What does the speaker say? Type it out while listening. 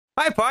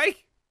Hi,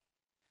 Pike.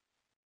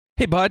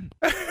 Hey, bud.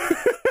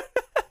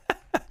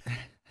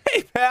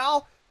 Hey,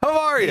 pal. How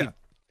are you? Hey,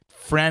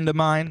 friend of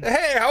mine.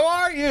 Hey, how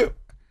are you?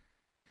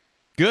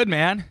 Good,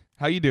 man.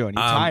 How you doing?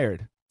 You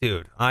tired?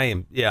 Dude, I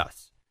am,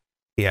 yes.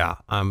 Yeah,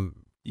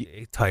 I'm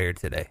tired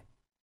today.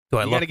 Do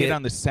I You look gotta get it?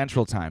 on the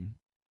Central Time.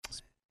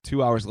 It's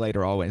 2 hours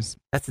later, always.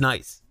 That's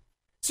nice.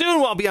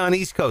 Soon I'll be on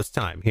East Coast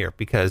time here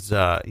because,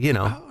 you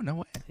know. Oh, no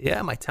way.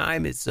 Yeah, my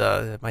time is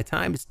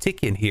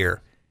ticking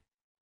here.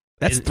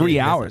 That's It- 3 it-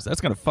 hours. That's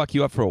gonna fuck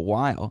you up for a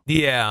while.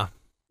 Yeah,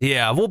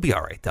 we'll be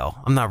all right though.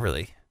 I'm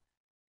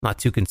not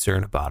too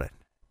concerned about it.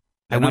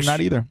 And I'm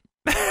not either.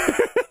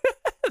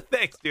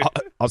 Thanks, dude.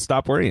 I'll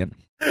stop worrying.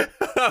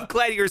 I'm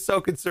glad you're so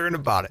concerned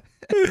about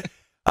it.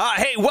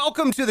 Hey,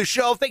 welcome to the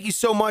show. Thank you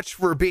so much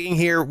for being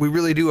here. We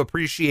really do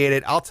appreciate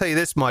it. I'll tell you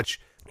this much.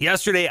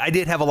 Yesterday, I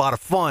did have a lot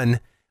of fun,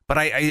 but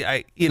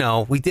I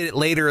we did it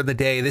later in the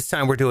day. This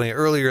time we're doing it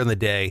earlier in the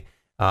day.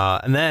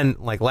 And then,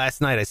 like last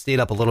night, I stayed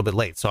up a little bit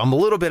late. So I'm a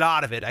little bit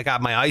out of it. I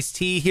got my iced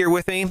tea here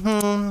with me. Is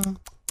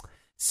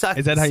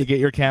that how you get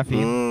your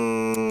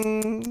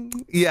caffeine?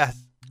 Yes.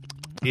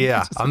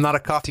 Yeah, I'm not a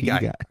coffee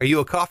guy. guy. Are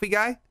you a coffee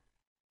guy?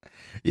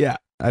 Yeah,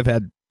 I've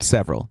had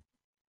several.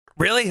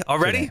 Really?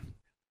 Already? Today.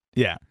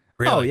 Yeah.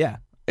 Really? Oh, yeah.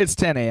 It's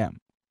 10 a.m.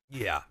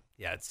 Yeah,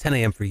 it's 10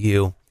 a.m. for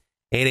you,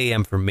 8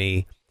 a.m. for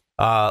me.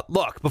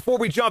 Look, before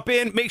we jump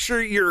in, make sure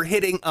you're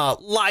hitting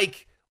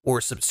like or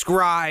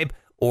subscribe,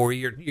 or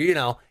you're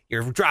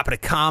dropping a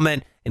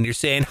comment and you're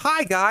saying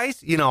hi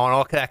guys, and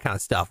all that kind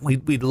of stuff.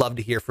 We'd love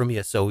to hear from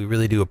you, so we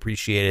really do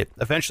appreciate it.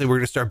 Eventually, we're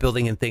gonna start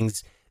building in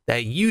things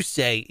that you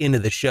say into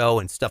the show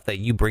and stuff that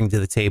you bring to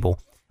the table.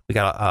 We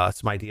got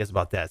some ideas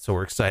about that, so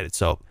we're excited.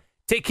 So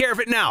take care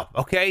of it now,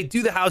 okay?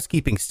 Do the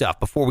housekeeping stuff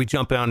before we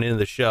jump on into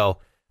the show.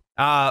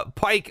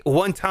 Pike,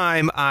 one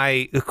time,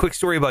 a quick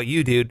story about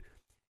you, dude.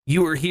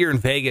 You were here in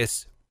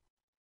Vegas,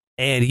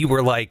 and you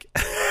were like,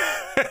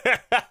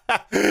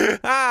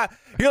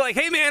 you're like,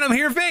 hey, man, I'm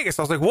here in Vegas.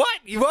 I was like, what?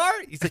 You are?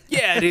 He's like,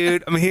 yeah,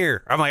 dude, I'm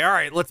here. I'm like, all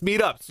right, let's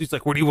meet up. So he's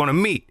like, where do you want to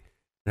meet?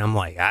 And I'm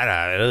like,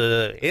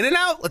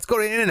 In-N-Out? Let's go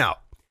to In-N-Out.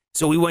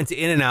 So we went to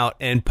In-N-Out,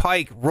 and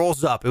Pike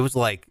rolls up. It was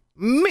like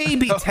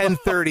maybe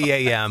 10:30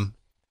 a.m.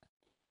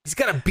 He's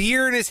got a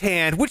beer in his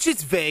hand, which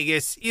is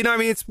Vegas.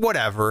 It's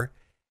whatever.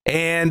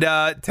 And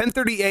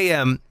 10:30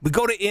 a.m., we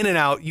go to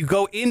In-N-Out. You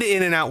go into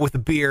In-N-Out with a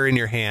beer in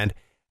your hand,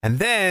 and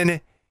then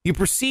you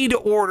proceed to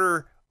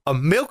order a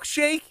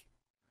milkshake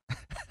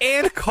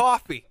and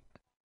coffee.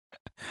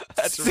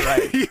 That's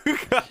right. You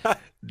got...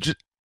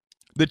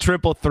 The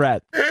triple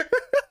threat.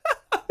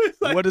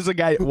 Like, what is a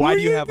guy? Why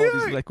do you have all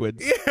these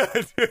liquids?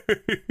 Yeah,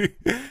 dude.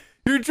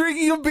 You're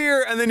drinking a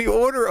beer and then you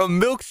order a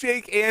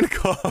milkshake and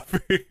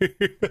coffee.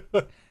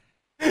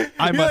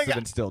 I must have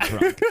been still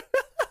drunk.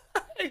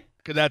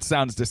 Because that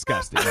sounds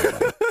disgusting.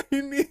 I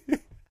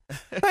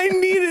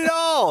need it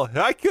all.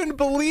 I couldn't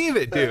believe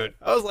it, dude.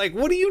 I was like,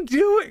 what are you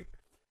doing?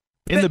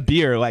 In the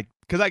beer,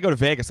 because I go to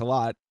Vegas a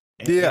lot.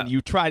 And, Yeah. and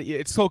you try.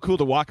 It's so cool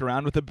to walk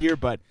around with a beer,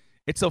 but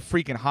it's so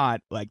freaking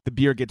hot. Like, the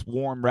beer gets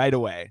warm right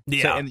away.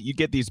 Yeah. So, and you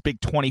get these big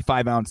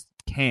 25-ounce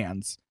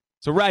cans.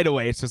 So right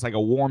away, it's just like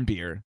a warm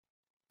beer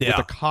with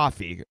a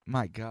coffee.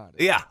 My God.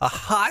 Yeah, a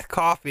hot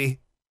coffee.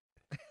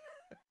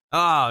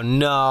 Oh,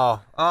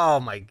 no.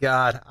 Oh, my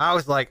God. I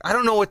was like, I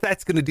don't know what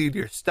that's going to do to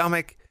your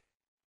stomach.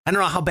 I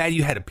don't know how bad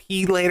you had to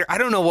pee later. I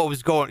don't know what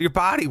was going on. Your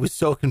body was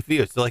so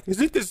confused. They're like,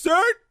 is it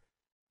dessert?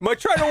 Am I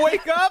trying to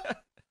wake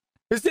up?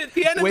 Is it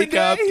the end of Wake the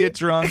day? up, get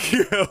drunk.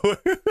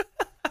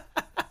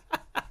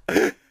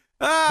 The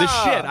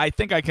shit. I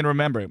think I can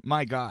remember.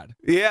 My God.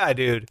 Yeah,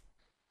 dude.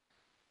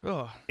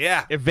 Ugh.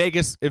 Yeah. If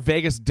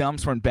Vegas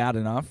dumps weren't bad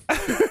enough,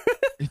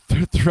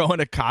 they're throwing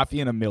a coffee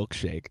and a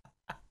milkshake.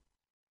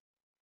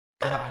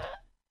 God.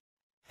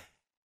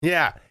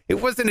 Yeah.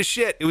 It wasn't a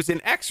shit. It was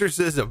an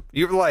exorcism.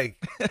 You're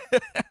like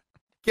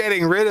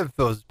getting rid of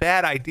those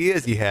bad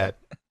ideas you had.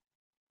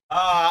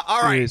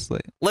 All right.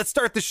 Seriously. Let's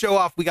start the show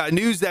off. We got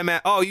news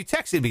that oh, you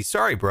texted me.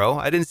 Sorry, bro.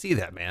 I didn't see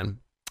that, man.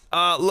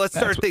 Let's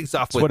start things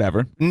off with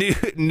whatever.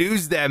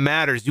 News that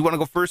matters. You want to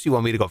go first? You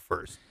want me to go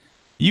first?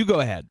 You go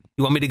ahead.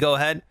 You want me to go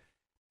ahead?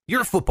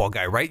 You're a football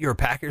guy, right? You're a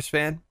Packers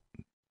fan?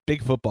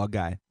 Big football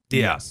guy. Yeah.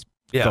 Yes.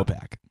 Yeah. Go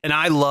Pack. And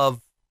I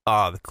love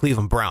the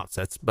Cleveland Browns.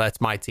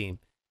 That's my team.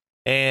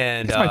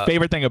 And That's my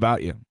favorite thing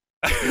about you.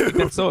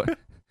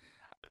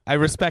 I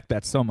respect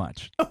that so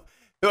much.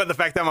 The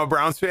fact that I'm a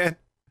Browns fan?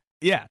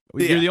 Yeah.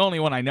 Yeah. You're the only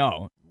one I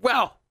know.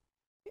 Well,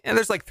 and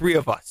there's like 3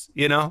 of us,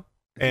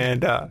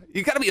 And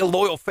you got to be a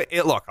loyal fan.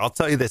 Look, I'll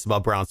tell you this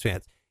about Browns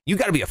fans. You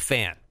got to be a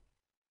fan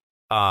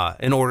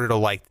in order to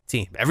like the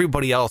team.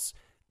 Everybody else,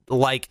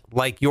 like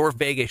your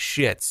Vegas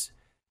shits,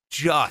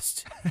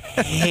 just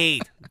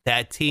hate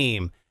that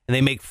team. And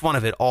they make fun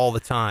of it all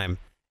the time.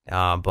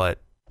 But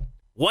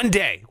one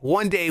day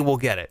we'll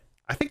get it.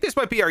 I think this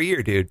might be our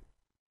year, dude.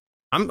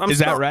 Is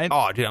that right?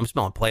 Oh, dude, I'm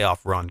smelling playoff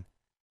run.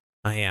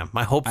 I am.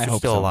 My hopes are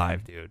still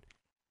alive, dude.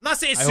 I'm not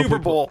saying Super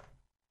Bowl.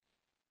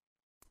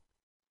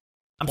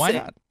 Why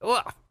not?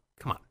 Well,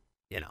 come on.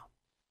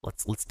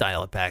 Let's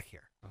dial it back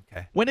here.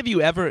 Okay. When have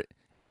you ever?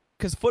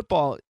 Because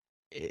football,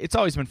 it's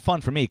always been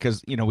fun for me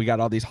because, we got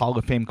all these Hall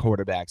of Fame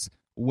quarterbacks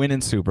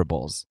winning Super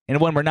Bowls. And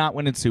when we're not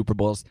winning Super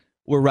Bowls,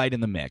 we're right in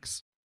the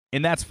mix.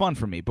 And that's fun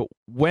for me. But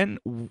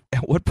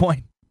at what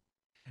point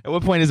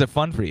is it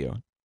fun for you?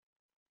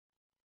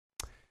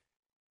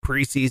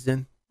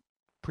 Preseason.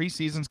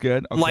 Preseason's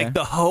good. Okay. Like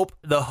the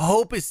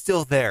hope is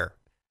still there.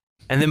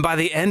 And then by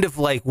the end of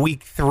like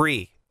week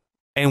 3,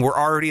 and we're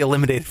already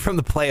eliminated from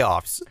the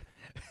playoffs,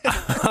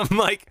 I'm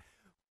like,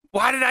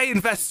 why did I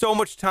invest so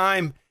much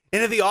time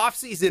into the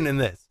offseason in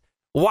this?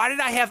 Why did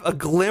I have a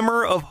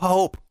glimmer of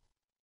hope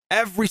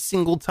every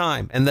single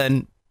time? And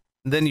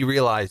then you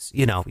realize,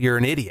 you're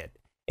an idiot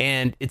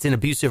and it's an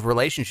abusive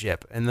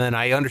relationship. And then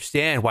I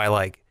understand why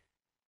like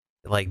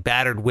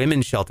battered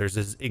women's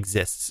shelters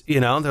exists.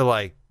 They're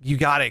like, you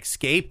got to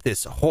escape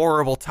this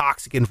horrible,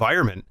 toxic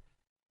environment.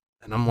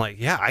 And I'm like,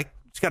 yeah, I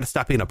just got to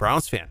stop being a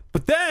Browns fan.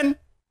 But then,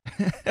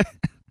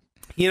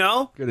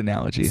 good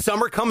analogy.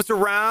 Summer comes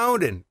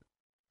around and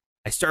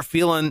I start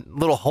feeling a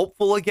little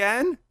hopeful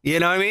again. You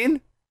know what I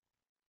mean?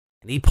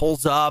 And he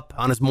pulls up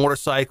on his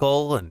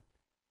motorcycle and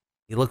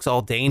he looks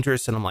all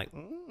dangerous. And I'm like,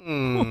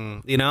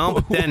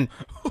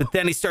 but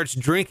then he starts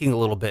drinking a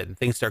little bit and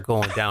things start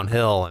going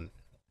downhill. And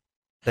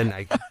then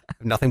I have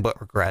nothing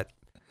but regret.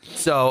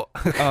 So,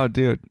 oh,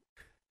 dude.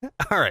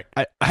 All right.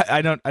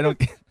 I don't.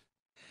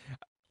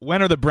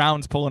 When are the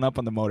Browns pulling up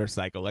on the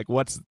motorcycle? Like,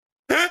 what's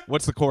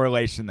the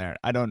correlation there?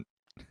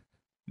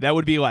 That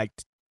would be like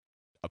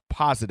a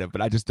positive,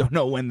 but I just don't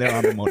know when they're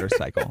on the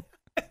motorcycle.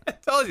 I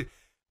told you.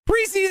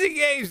 Preseason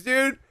games,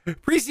 dude.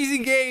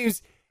 Preseason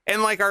games.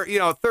 And like our,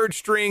 third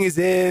string is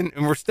in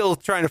and we're still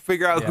trying to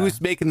figure out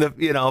who's making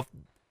the,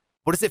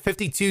 what is it?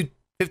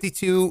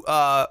 52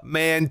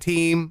 man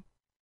team.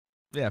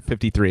 Yeah,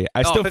 53.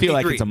 I still 53. Feel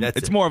like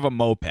it's more of a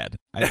moped.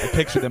 I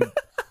picture them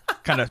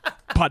kind of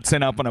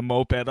putzing up on a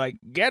moped, like,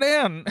 get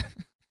in.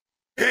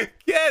 Get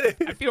it.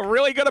 I feel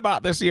really good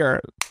about this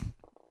year.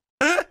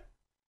 You're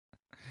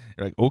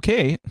like,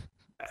 okay.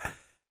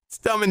 It's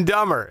Dumb and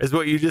Dumber is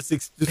what you just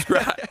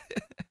described.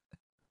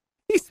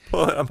 He's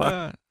pulling up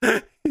on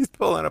the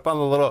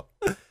little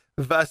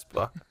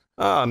Vespa.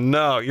 Oh,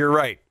 no, you're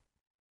right.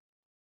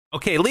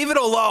 Okay, leave it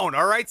alone,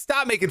 all right?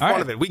 Stop making fun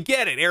of it. We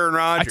get it, Aaron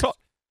Rodgers.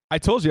 I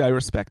told you I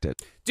respect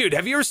it. Dude,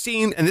 have you ever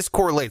seen, and this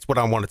correlates what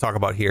I want to talk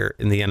about here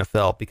in the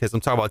NFL, because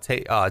I'm talking about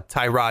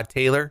Tyrod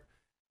Taylor.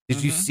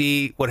 Did you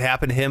see what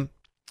happened to him?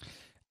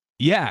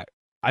 Yeah.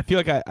 I feel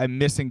like I'm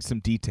missing some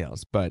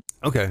details, but...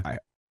 Okay.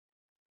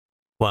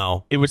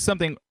 Well... It was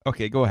something...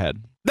 Okay, go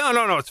ahead.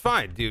 No, it's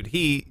fine, dude.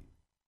 He...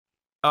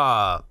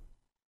 saw,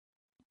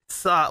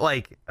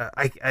 like...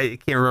 I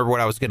can't remember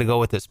what I was going to go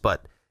with this,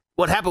 but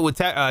what happened with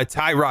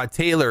Tyrod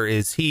Taylor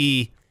is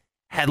he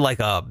had, like,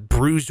 a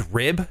bruised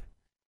rib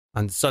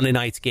on Sunday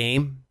night's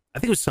game. I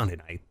think it was Sunday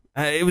night.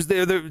 It was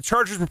the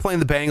Chargers were playing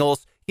the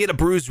Bengals. He had a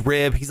bruised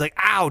rib. He's like,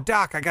 ow,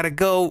 doc, I got to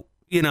go,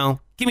 give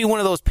me one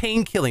of those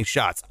pain-killing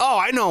shots. Oh,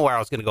 I know where I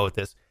was going to go with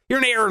this. You're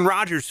an Aaron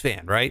Rodgers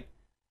fan, right?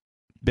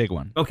 Big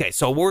one. Okay,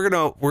 so we're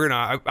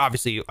gonna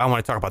obviously, I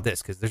want to talk about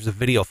this because there's a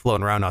video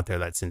floating around out there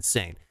that's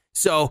insane.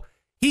 So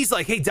he's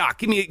like, hey, doc,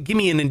 give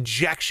me an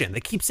injection. They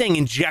keep saying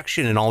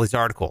injection in all these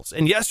articles.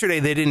 And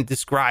yesterday they didn't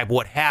describe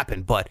what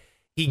happened, but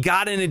he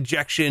got an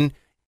injection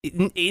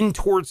in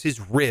towards his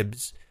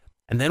ribs.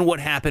 And then what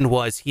happened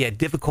was he had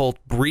difficult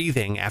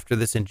breathing after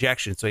this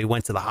injection, so he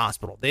went to the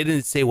hospital. They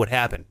didn't say what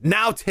happened.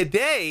 Now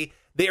today,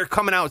 they are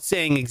coming out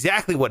saying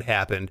exactly what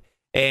happened.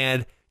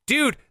 And,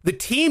 dude, the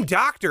team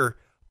doctor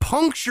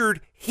punctured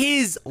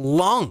his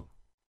lung.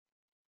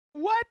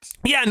 What?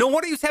 Yeah, no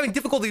wonder he was having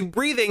difficulty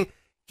breathing.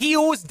 He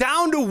was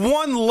down to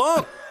one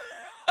lung.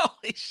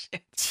 Holy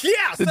shit.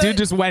 Yeah. The dude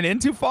just went in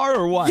too far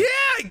or what? Yeah,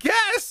 I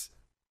guess.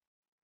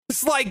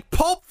 It's like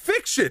Pulp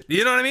Fiction,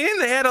 you know what I mean?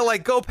 They had to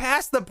like go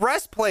past the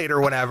breastplate or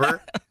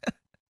whatever.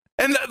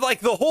 And like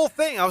the whole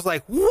thing, I was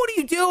like, what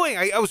are you doing?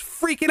 I was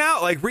freaking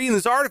out, like reading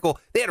this article.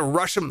 They had to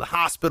rush him to the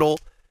hospital,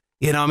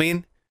 you know what I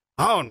mean?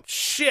 Oh,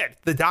 shit.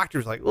 The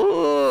doctor's like,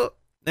 ugh.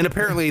 And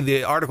apparently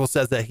the article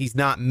says that he's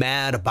not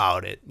mad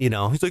about it,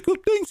 He's like, oh,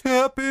 things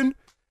happen.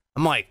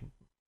 I'm like,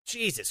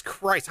 Jesus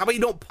Christ, how about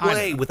you don't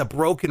play with a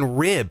broken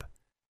rib?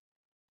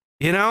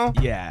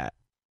 Yeah.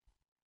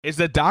 Is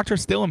the doctor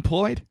still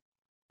employed?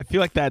 I feel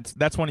like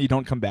that's one you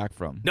don't come back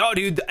from. No,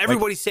 dude.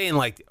 Everybody's saying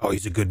like, oh,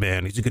 he's a good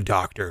man. He's a good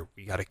doctor.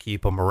 We got to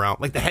keep him around.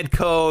 Like the head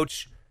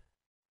coach.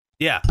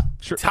 Yeah.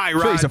 Sure,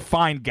 Tyrod. Sure, he's a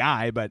fine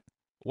guy, but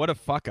what a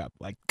fuck up.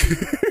 Like,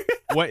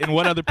 in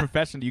what other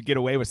profession do you get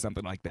away with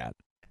something like that?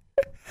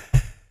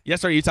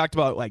 Yes, sir. You talked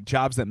about like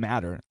jobs that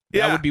matter.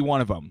 Yeah. That would be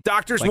one of them.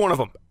 Doctor's one of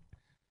them.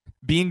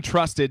 Being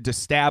trusted to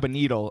stab a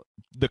needle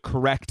the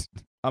correct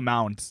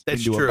amount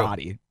into a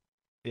body.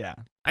 Yeah.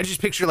 I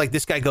just picture like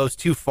this guy goes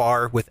too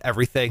far with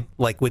everything,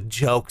 like with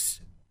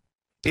jokes.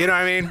 You know what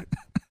I mean?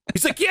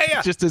 He's like, yeah.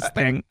 It's just his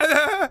thing.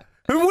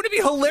 Wouldn't it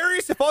be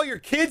hilarious if all your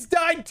kids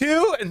died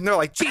too? And they're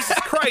like, Jesus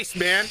Christ,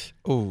 man.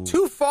 Ooh.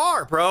 Too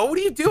far, bro. What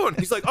are you doing?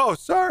 He's like, oh,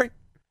 sorry.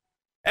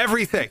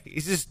 Everything.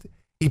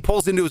 He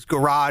pulls into his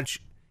garage.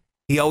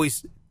 He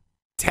always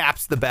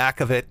taps the back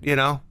of it,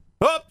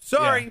 Oh,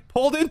 sorry,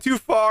 pulled in too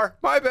far.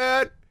 My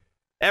bad.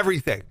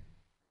 Everything.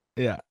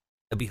 Yeah.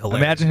 That'd be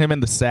hilarious. Imagine him in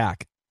the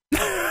sack.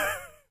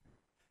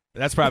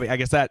 That's probably, I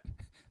guess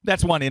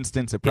that's one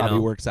instance it probably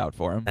works out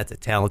for him. That's a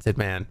talented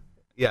man.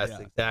 Yes, Yeah.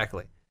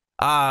 exactly.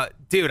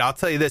 Dude, I'll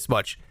tell you this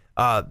much.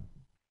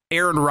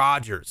 Aaron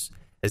Rodgers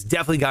has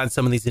definitely gotten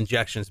some of these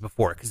injections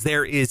before because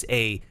there is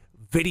a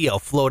video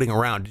floating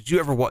around. Did you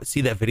ever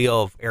see that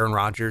video of Aaron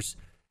Rodgers?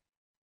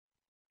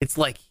 It's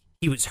like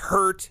he was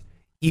hurt.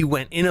 He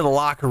went into the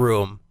locker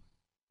room,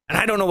 and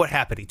I don't know what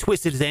happened. He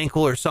twisted his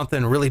ankle or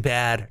something really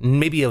bad.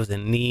 Maybe it was a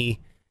knee.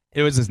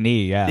 It was his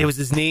knee, yeah. It was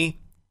his knee.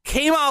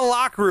 Came out of the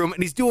locker room,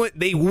 and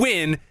they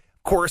win, of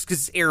course,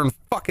 because it's Aaron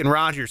fucking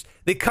Rodgers.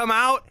 They come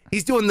out,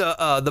 he's doing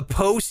the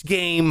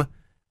post-game,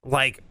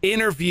 like,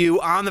 interview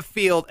on the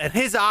field, and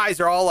his eyes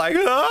are all like,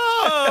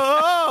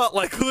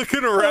 like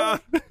looking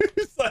around.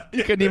 He's like,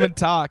 He couldn't even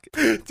talk.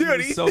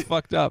 Dude, he's so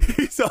fucked up.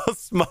 He's all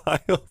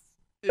smiles.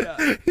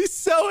 Yeah. He's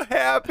so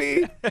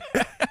happy.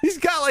 He's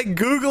got, like,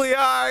 googly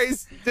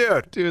eyes.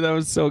 Dude, that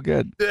was so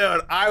good.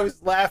 Dude, I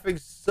was laughing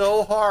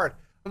so hard.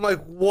 I'm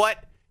like,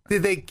 what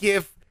did they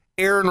give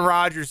Aaron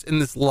Rodgers in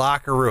this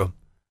locker room?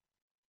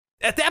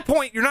 At that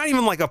point, you're not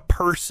even like a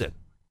person.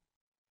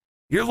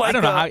 You're like, I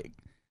don't know how.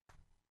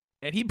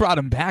 And he brought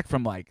him back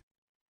from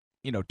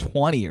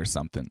 20 or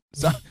something.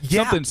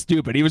 Something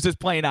stupid. He was just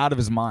playing out of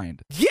his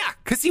mind. Yeah,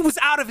 because he was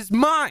out of his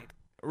mind.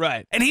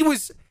 Right. And he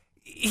was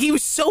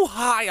so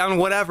high on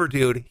whatever,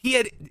 dude. He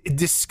had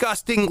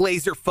disgusting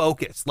laser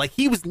focus. Like,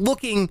 he was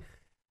looking,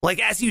 like,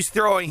 as he was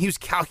throwing, he was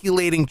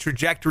calculating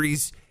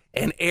trajectories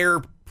and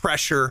air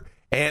pressure.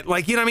 And,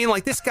 like, you know what I mean?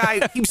 Like, this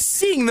guy, he was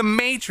seeing the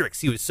Matrix.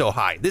 He was so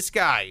high. This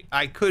guy,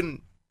 I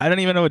don't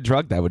even know what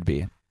drug that would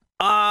be.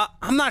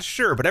 I'm not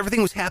sure, but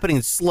everything was happening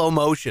in slow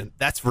motion.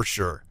 That's for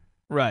sure.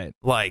 Right.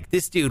 Like,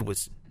 this dude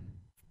was,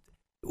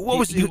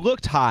 he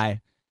looked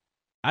high.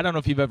 I don't know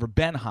if you've ever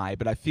been high,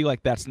 but I feel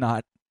like that's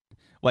not,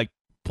 like,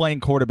 playing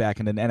quarterback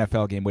in an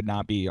NFL game would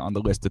not be on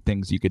the list of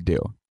things you could do.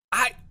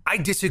 I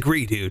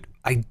disagree, dude.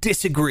 I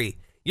disagree.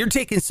 You're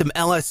taking some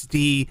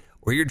LSD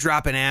or you're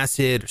dropping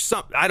acid or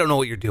something. I don't know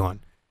what you're doing.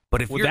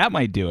 But if that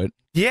might do it.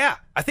 Yeah,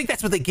 I think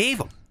that's what they gave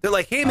him. They're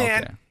like, hey,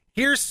 man,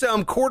 here's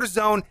some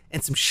cortisone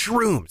and some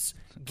shrooms.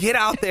 Get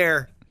out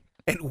there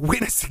and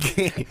win us a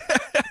game.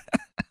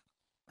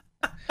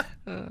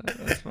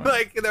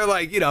 Like, they're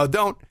like, I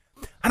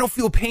don't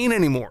feel pain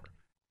anymore.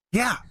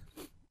 Yeah.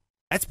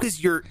 That's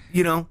because your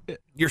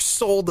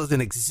soul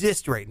doesn't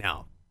exist right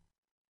now.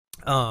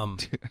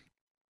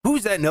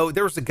 Who's that?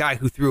 There was a guy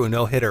who threw a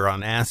no-hitter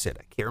on acid.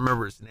 I can't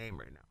remember his name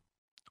right now.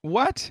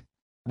 What?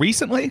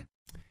 Recently?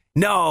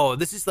 No,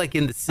 this is like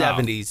in the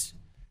 70s.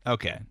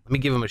 Okay. Let me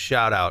give him a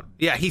shout out.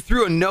 Yeah, he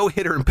threw a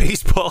no-hitter in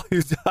baseball. He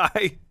was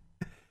high.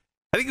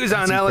 I think he was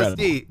on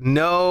LSD.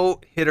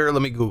 No-hitter.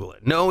 Let me Google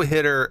it.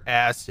 No-hitter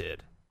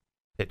acid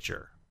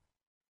pitcher.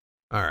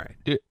 All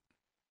right.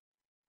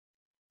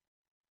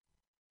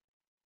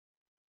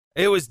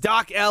 It was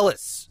Doc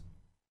Ellis.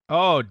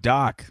 Oh,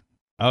 Doc.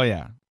 Oh,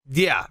 yeah.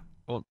 Yeah.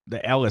 Well,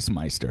 the Ellis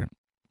Meister.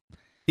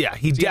 Yeah,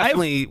 he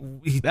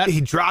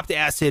dropped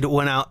acid,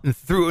 went out and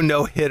threw a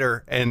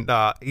no-hitter, and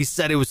he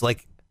said it was,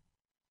 like,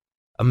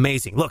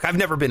 amazing. Look, I've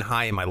never been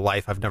high in my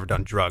life. I've never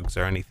done drugs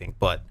or anything,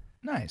 but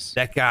nice.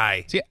 That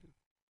guy,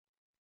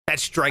 that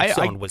strike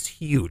zone was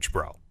huge,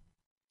 bro.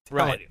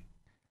 Right.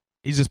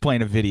 He's just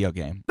playing a video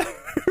game.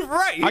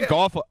 Right. Yeah. I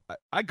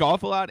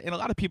golf a lot, and a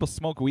lot of people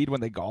smoke weed when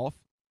they golf.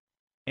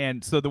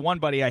 And so the one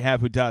buddy I have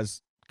who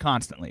does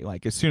constantly,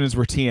 like as soon as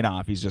we're teeing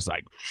off, he's just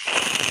like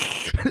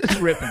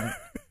ripping it.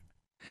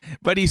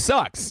 But he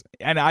sucks,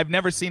 and I've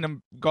never seen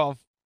him golf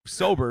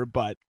sober.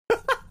 But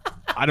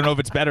I don't know if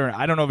it's better.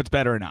 I don't know if it's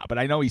better or not. But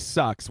I know he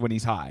sucks when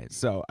he's high.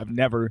 So I've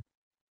never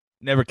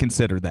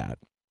considered that.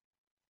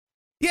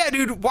 Yeah,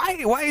 dude.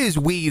 Why is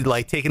weed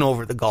like taking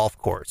over the golf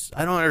course?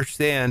 I don't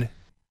understand.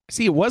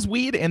 See, it was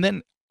weed, and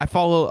then I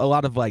follow a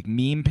lot of like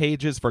meme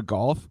pages for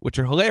golf, which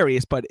are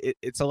hilarious. But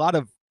it's a lot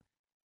of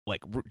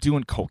like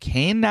doing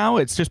cocaine now.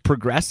 It's just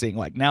progressing.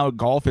 Like now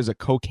golf is a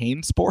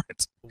cocaine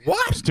sport.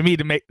 What? Which to me,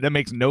 that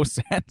makes no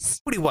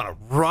sense. What do you want to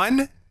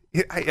run?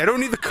 I don't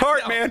need the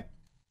cart, man.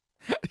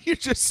 You're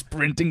just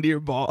sprinting to your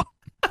ball.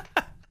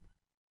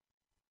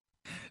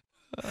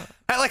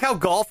 I like how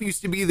golf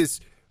used to be this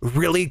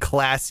really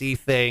classy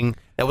thing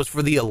that was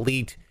for the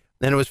elite.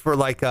 Then it was for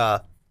like,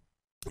 and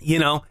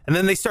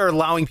then they started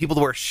allowing people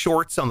to wear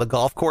shorts on the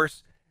golf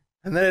course.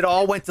 And then it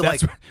all went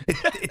to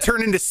it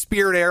turned into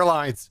Spirit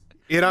Airlines.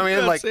 You know what I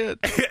mean? That's it.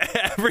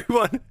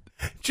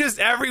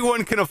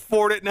 everyone can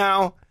afford it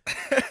now.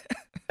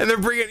 And they're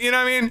bringing, you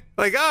know what I mean?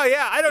 Like, oh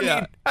yeah,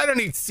 I don't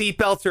need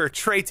seatbelts or a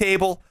tray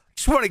table. I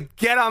just want to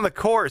get on the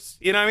course.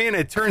 You know what I mean?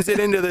 It turns it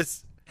into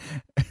this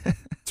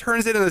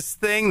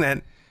thing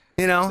that,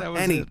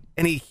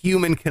 any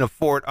human can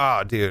afford.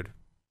 Oh, dude.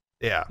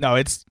 Yeah. No,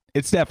 it's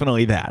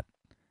definitely that.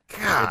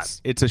 God.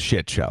 It's a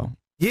shit show.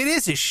 It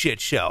is a shit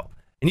show.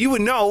 And you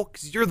would know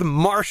because you're the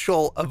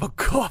marshal of a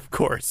golf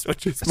course,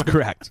 which is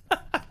correct.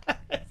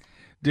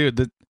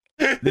 Dude,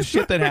 the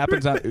shit that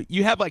happens,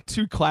 you have like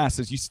two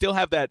classes. You still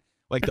have that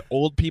like the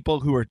old people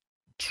who are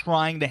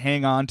trying to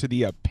hang on to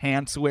the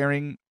pants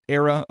wearing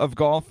era of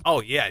golf.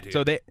 Oh yeah, dude.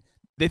 So they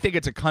think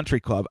it's a country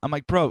club. I'm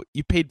like, bro,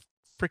 you paid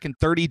freaking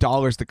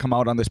 $30 to come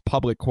out on this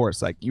public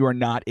course. Like, you are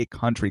not a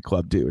country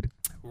club, dude.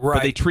 Right.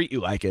 But they treat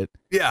you like it.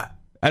 Yeah.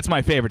 That's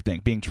my favorite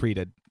thing, being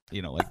treated,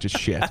 like just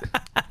shit.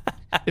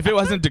 If it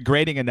wasn't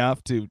degrading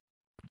enough to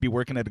be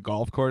working at a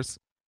golf course,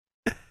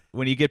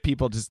 when you get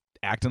people just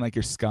acting like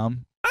you're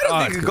scum. I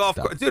don't think a golf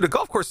course, dude. A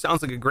golf course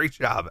sounds like a great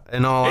job.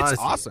 In all It's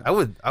honesty,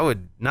 awesome. I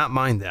would not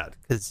mind that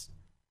because,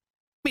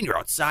 I mean, you're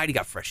outside, you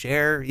got fresh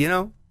air.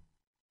 You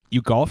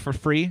golf for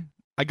free.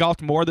 I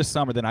golfed more this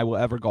summer than I will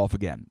ever golf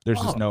again.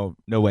 There's just no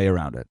way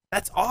around it.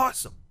 That's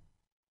awesome.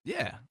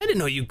 Yeah. I didn't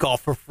know you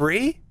golf for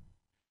free.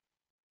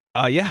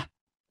 Yeah.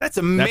 That's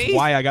amazing. That's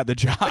why I got the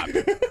job.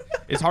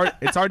 It's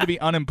hard to be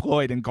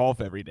unemployed and golf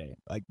every day.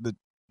 Like the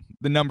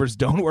numbers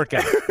don't work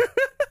out.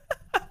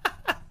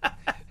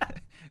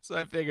 So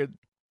I figured,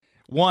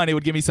 one, it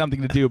would give me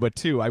something to do, but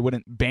two, I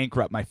wouldn't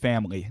bankrupt my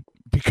family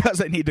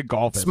because I need to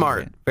golf every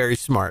Smart. day. Very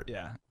smart.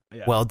 Yeah.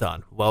 Well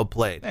done. Well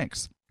played.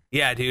 Thanks.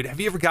 Yeah, dude. Have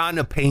you ever gotten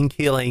a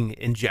pain-killing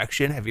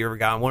injection? Have you ever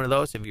gotten one of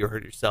those? Have you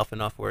hurt yourself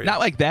enough where? Not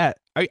like that.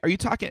 Are you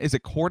talking? Is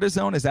it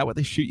cortisone? Is that what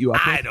they shoot you up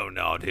with? I don't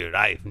know, dude.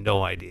 I have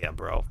no idea,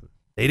 bro.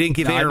 They didn't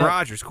give No, Aaron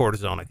Rodgers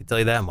cortisone. I can tell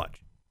you that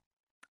much.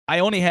 I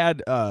only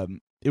had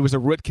it was a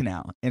root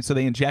canal, and so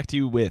they inject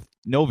you with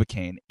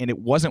Novocaine, and it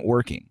wasn't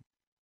working.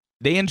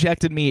 They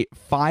injected me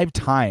 5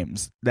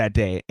 times that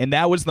day, and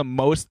that was the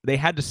most. They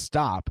had to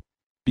stop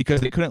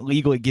because they couldn't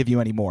legally give you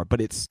any more,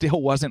 but it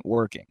still wasn't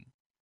working.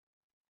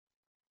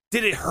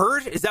 Did it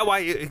hurt? Is that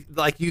why,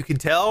 you could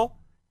tell?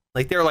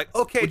 Like, they're like,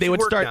 okay, They would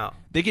work start. now.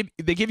 They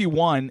give you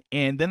one,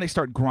 and then they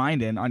start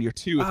grinding on your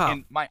tooth, Oh.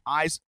 and my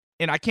eyes.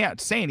 And I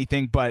can't say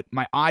anything, but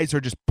my eyes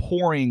are just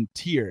pouring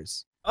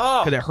tears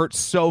Oh, because it hurt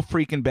so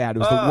freaking bad. It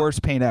was the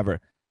worst pain ever.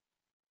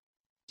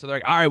 So they're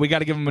like, all right, we got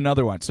to give him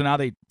another one. So now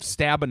they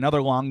stab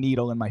another long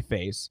needle in my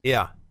face,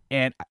 yeah.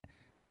 and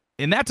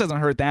that doesn't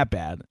hurt that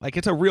bad. Like,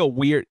 it's a real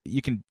weird.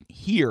 You can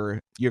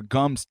hear your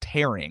gums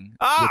tearing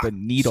with a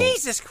needle.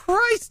 Jesus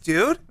Christ,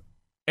 dude.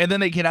 And then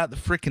they get out the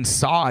freaking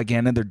saw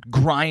again, and they're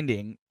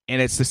grinding,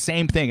 and it's the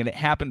same thing, and it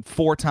happened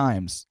 4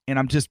 times, and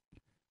I'm just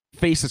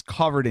face is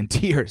covered in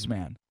tears,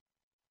 man.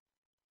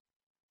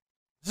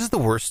 This is the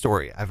worst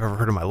story I've ever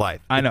heard in my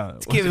life. I know.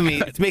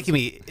 It's making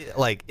me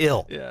like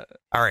ill. Yeah.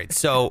 All right.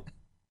 So,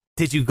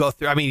 did you go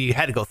through? I mean, you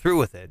had to go through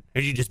with it,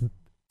 or did you just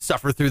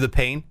suffer through the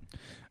pain?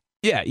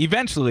 Yeah.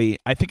 Eventually,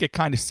 I think it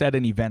kind of set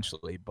in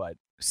eventually, but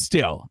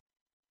still,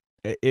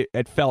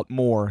 it felt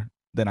more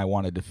than I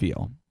wanted to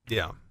feel.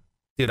 Yeah,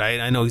 dude.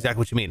 I know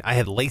exactly what you mean. I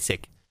had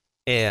LASIK,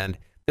 and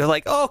they're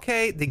like, oh,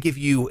 okay, they give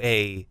you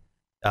a.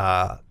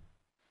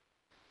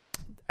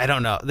 I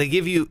don't know. They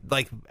give you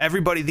they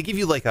give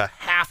you like a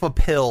half a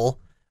pill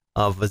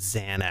of a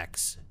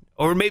Xanax,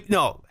 or maybe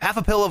no, half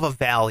a pill of a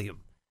Valium.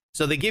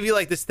 So they give you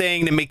like this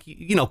thing to make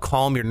you,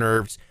 calm your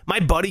nerves. My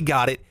buddy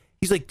got it.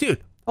 He's like,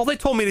 dude, all they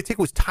told me to take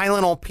was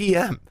Tylenol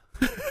PM.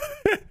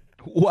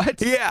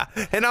 What? Yeah.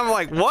 And I'm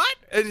like, what?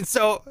 And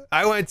so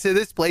I went to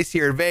this place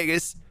here in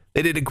Vegas.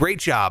 They did a great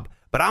job,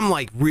 but I'm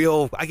like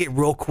I get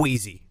real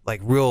queasy,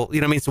 like real,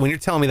 you know what I mean? So when you're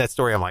telling me that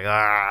story, I'm like,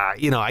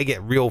 I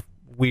get real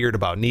weird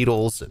about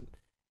needles and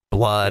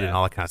blood and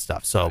all that kind of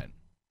stuff. So,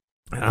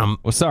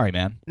 well, sorry,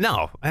 man.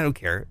 no, I don't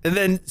care. And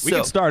then We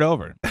can start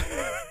over.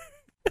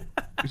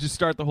 We should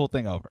start the whole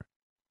thing over.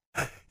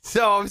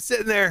 So I'm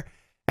sitting there,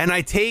 and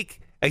I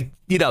take, they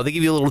give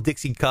you a little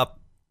Dixie cup,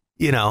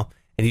 and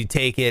you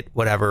take it,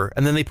 whatever,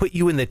 and then they put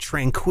you in the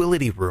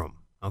tranquility room.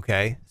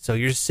 Okay, so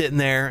you're just sitting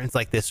there, and it's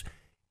like this,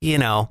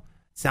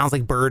 sounds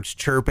like birds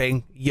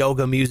chirping,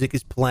 yoga music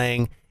is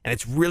playing, and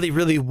it's really,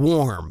 really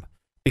warm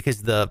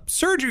because the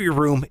surgery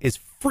room is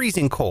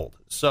freezing cold.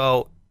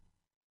 So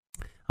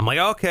I'm like,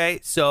 okay.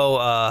 So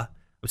I'm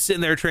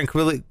sitting there,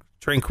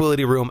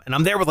 tranquility room, and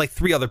I'm there with like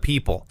 3 other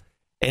people,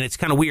 and it's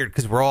kind of weird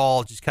because we're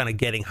all just kind of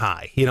getting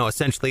high,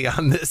 essentially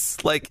on this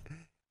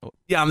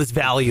on this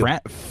value.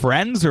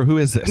 Friends, or who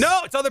is this?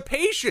 No, it's other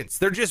patients.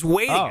 They're just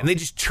waiting, and they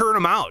just churn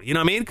them out. You know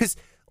what I mean? Because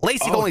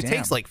LASIK only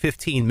takes like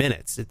 15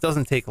 minutes. It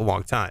doesn't take a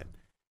long time.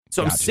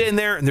 So I'm sitting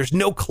there, and there's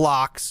no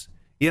clocks.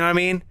 You know what I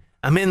mean?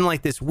 I'm in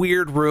like this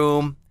weird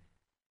room,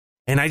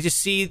 and I just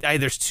see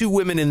there's 2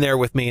 women in there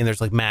with me, and there's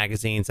like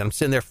magazines. And I'm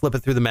sitting there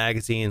flipping through the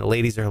magazine. The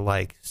ladies are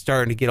like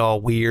starting to get all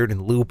weird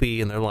and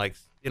loopy, and they're like,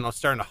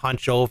 starting to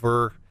hunch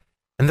over,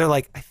 and they're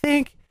like, I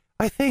think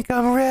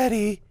I'm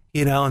ready,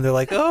 and they're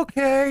like,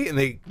 okay, and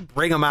they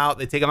bring them out,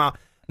 they take them out,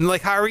 and they're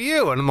like, how are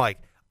you? And I'm like,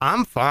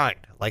 I'm fine.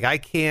 Like,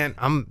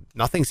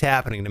 nothing's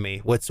happening to me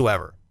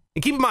whatsoever.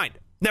 And keep in mind,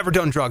 never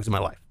done drugs in my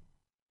life.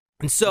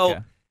 And so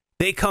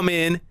they come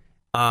in,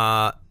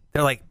 they're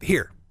like,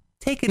 here,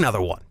 take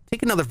another one.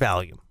 Take another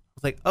Valium. I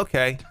was like,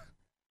 okay.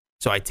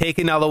 So I take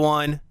another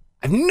one.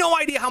 I have no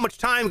idea how much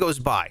time goes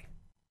by.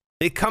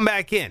 They come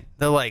back in.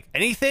 They're like,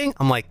 anything?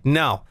 I'm like,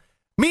 no.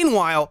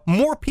 Meanwhile,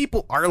 more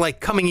people are like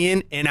coming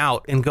in and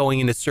out and going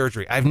into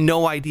surgery. I have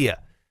no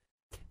idea.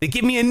 They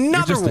give me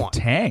another You're just one. a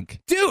tank.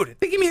 Dude,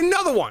 they give me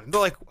another one.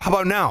 They're like, how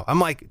about now? I'm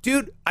like,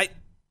 dude,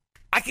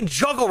 I can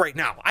juggle right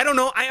now. I don't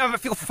know. I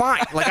feel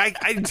fine. Like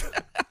I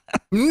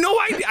no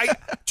idea.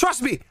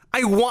 Trust me.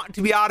 I want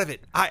to be out of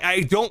it.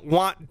 I don't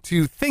want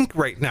to think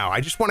right now.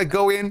 I just want to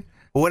go in,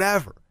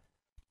 whatever.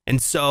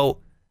 And so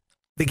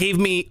they gave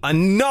me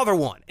another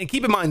one. And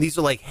keep in mind, these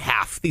are like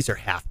half. These are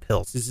half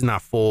pills. This is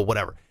not full,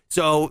 whatever.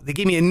 So they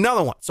gave me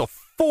another one. So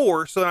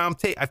 4. So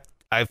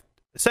I've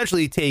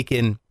essentially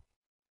taken,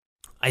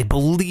 I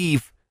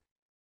believe,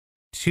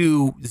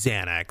 2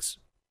 Xanax,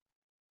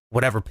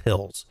 whatever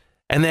pills.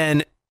 And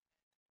then,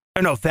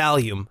 or no,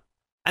 Valium.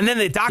 And then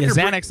the doctor... Yeah,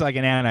 Xanax like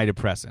an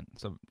antidepressant.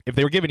 So if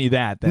they were giving you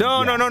that, then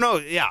No.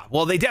 Yeah.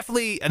 Well, they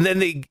definitely... And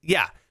then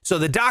So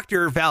the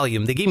doctor,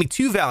 Valium, they gave me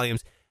 2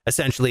 Valiums,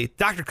 essentially.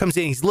 Doctor comes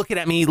in, he's looking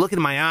at me, looking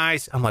in my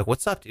eyes. I'm like,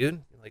 what's up,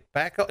 dude? Like,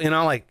 back up,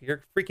 like,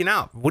 you're freaking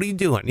out. What are you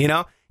doing,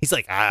 He's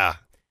like, all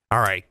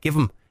right, give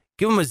him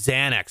a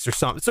Xanax or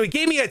something. So he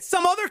gave me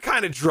some other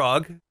kind of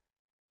drug.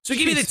 So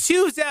he gave me the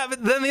 2,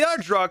 then the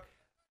other drug.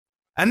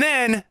 And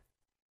then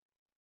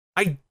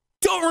I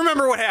don't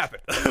remember what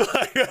happened.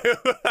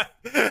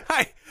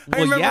 I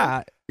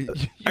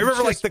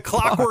remember like the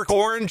Clockwork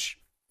Orange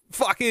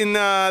fucking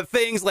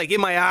things like in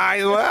my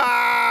eyes.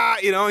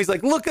 He's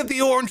like, look at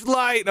the orange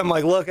light. And I'm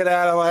like, looking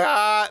at it.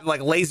 I'm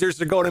like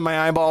lasers are going in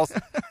my eyeballs.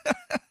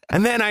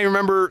 And then I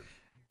remember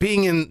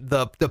being in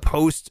the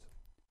post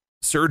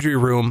surgery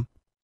room,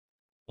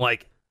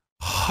 like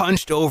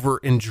hunched over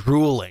and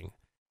drooling.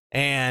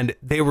 And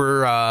they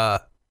were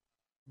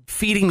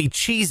feeding me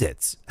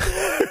Cheez-Its.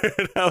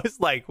 And I was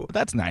like,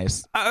 that's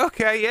nice.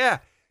 Okay, yeah.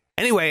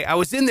 Anyway, I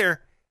was in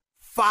there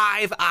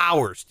 5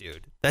 hours,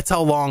 dude. That's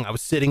how long I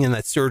was sitting in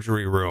that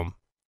surgery room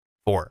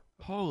for.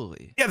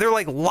 Holy. Yeah, they're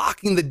like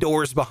locking the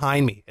doors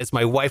behind me as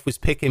my wife was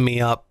picking me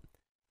up.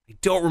 I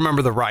don't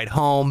remember the ride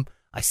home.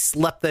 I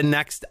slept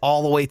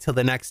all the way till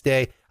the next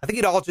day. I think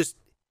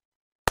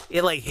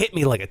it like hit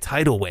me like a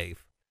tidal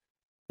wave,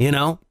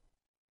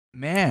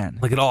 Man.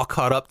 Like it all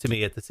caught up to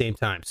me at the same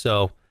time.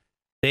 So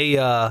they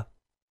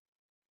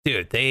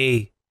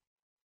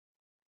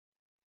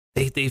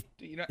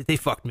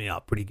fucked me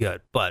up pretty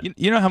good. But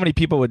you know how many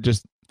people would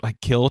just like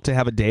kill to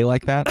have a day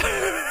like that?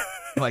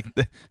 Like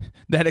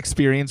that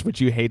experience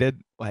which you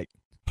hated, like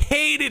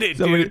hated it,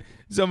 dude.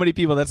 So many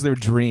people, that's their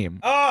dream.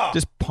 Oh.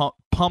 Just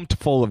pumped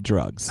full of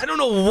drugs. I don't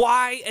know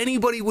why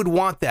anybody would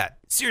want that.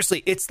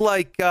 Seriously, it's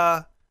like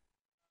I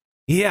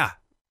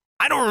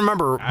don't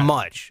remember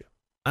much.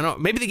 I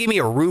don't. Maybe they gave me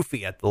a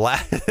roofie at the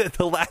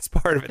last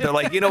part of it. They're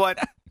like, you know what?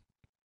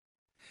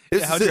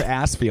 How'd your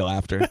ass feel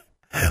after?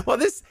 Well,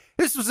 this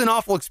was an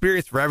awful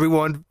experience for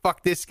everyone.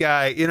 Fuck this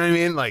guy. You know what I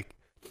mean? Like,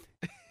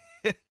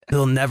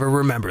 he'll never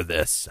remember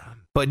this.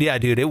 But yeah,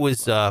 dude, it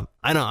was. The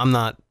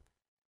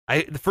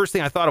first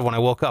thing I thought of when I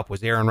woke up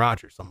was Aaron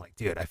Rodgers. I'm like,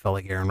 dude, I felt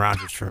like Aaron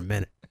Rodgers for a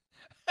minute.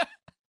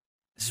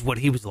 This is what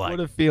he was like. What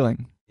a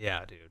feeling.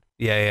 Yeah, dude.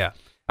 Yeah.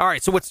 All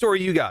right. So what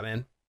story you got,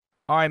 man?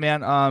 All right,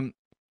 man.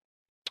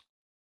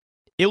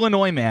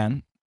 Illinois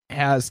man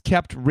has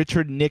kept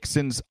Richard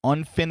Nixon's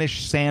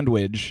unfinished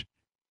sandwich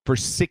for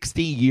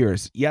 60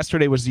 years.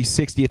 Yesterday was the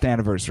 60th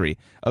anniversary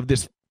of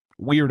this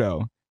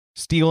weirdo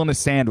stealing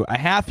a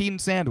half-eaten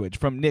sandwich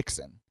from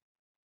Nixon,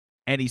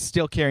 and he's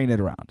still carrying it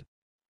around.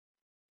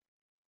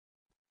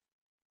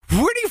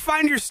 Where do you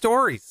find your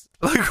stories?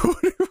 Like,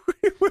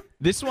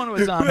 this one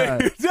was on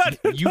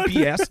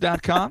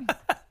UPS.com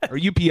or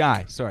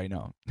UPI. Sorry,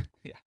 no.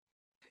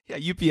 Yeah,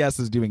 UPS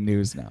is doing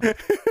news now.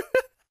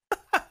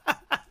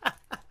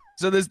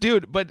 So this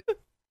dude, but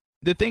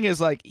the thing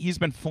is, like, he's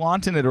been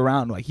flaunting it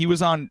around. Like, he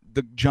was on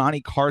the Johnny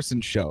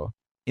Carson show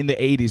in the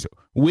 80s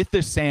with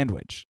the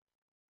sandwich.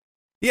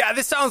 Yeah,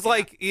 this sounds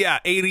like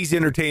 80s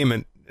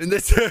entertainment. And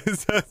this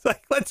is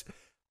like let's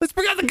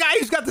bring out the guy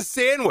who's got the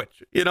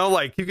sandwich.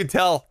 Like you could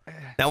tell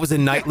that was a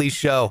nightly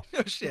show.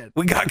 No shit.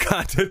 We got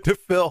content to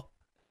fill.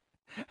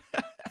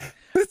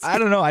 I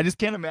don't know. I just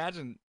can't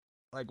imagine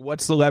like what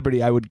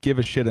celebrity I would give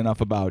a shit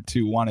enough about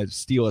to want to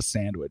steal a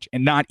sandwich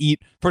and not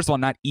eat. First of all,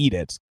 not eat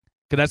it.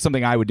 Because that's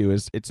something I would do.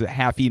 It's a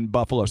half-eaten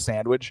buffalo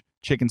sandwich,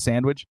 chicken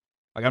sandwich.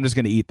 Like, I'm just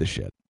going to eat the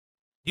shit.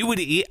 You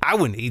would eat? I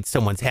wouldn't eat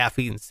someone's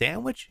half-eaten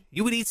sandwich.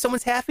 You would eat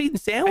someone's half-eaten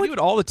sandwich? I do it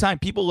all the time.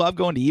 People love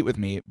going to eat with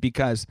me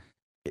because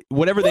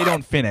whatever they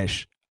don't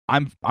finish,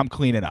 I'm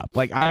cleaning up.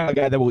 Like, I'm a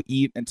guy that will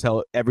eat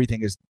until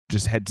everything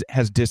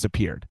has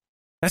disappeared.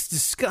 That's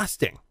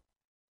disgusting.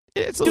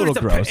 It's a little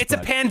gross. It's a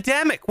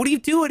pandemic. What are you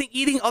doing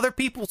eating other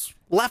people's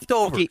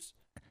leftovers? Okay.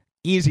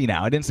 Easy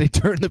now. I didn't say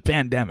during the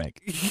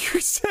pandemic. You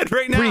said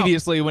right now.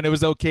 Previously, when it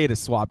was okay to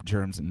swap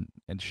germs and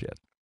shit.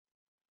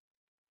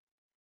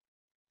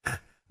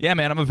 Yeah,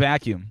 man, I'm a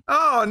vacuum.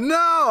 Oh,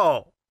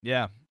 no.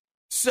 Yeah.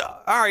 So,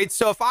 all right.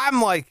 So if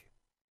I'm like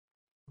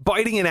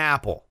biting an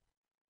apple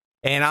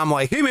and I'm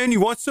like, hey, man,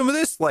 you want some of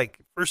this? Like,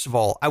 first of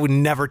all, I would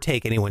never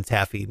take anyone's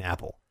half-eaten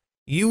apple.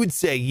 You would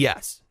say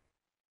yes.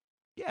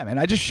 Yeah, man.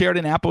 I just shared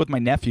an apple with my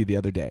nephew the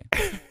other day.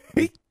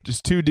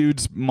 Just 2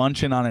 dudes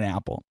munching on an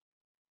apple.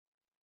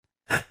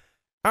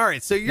 All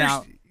right, so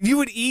you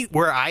would eat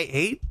where I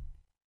ate?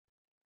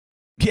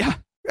 Yeah.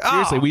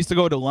 Seriously, we used to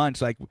go to lunch.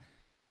 Like,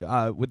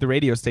 with the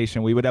radio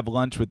station, we would have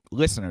lunch with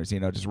listeners,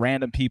 just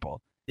random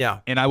people. Yeah.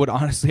 And I would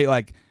honestly,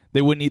 like,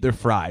 they wouldn't eat their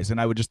fries,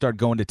 and I would just start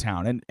going to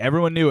town. And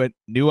everyone knew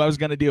I was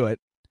going to do it,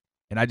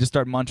 and I just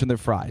start munching their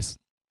fries.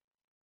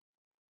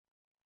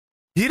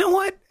 You know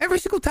what? Every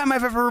single time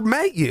I've ever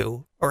met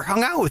you or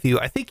hung out with you,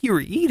 I think you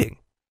were eating.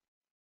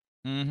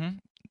 Mm-hmm.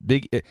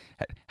 Big.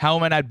 How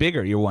am I not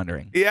bigger, you're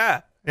wondering?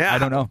 Yeah. Yeah. I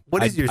don't know.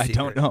 What is your secret?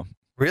 I don't know.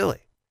 Really?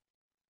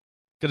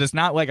 Because it's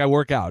not like I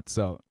work out,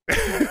 so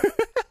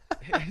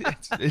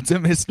it's a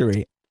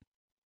mystery.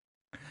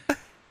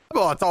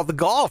 Well, it's all the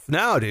golf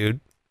now, dude.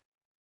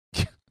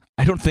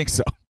 I don't think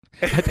so.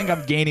 I think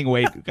I'm gaining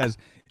weight because,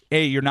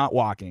 A, you're not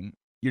walking.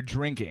 You're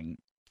drinking.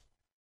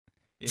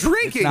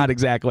 Drinking? It's not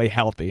exactly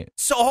healthy.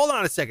 So hold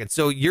on a second.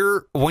 So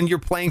when you're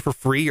playing for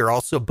free, you're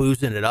also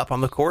boozing it up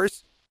on the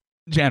course?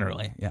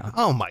 Generally, yeah.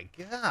 Oh, my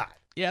God.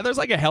 Yeah, there's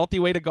like a healthy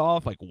way to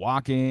golf, like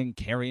walking,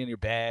 carrying your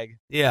bag.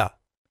 Yeah.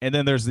 And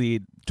then there's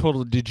the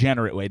total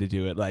degenerate way to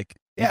do it. Like,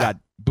 you Yeah. got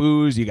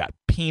booze, you got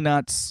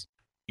peanuts,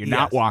 you're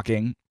not Yes.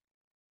 walking.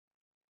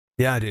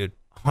 Yeah, dude.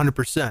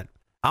 100%.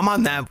 I'm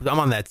on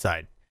that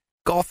side.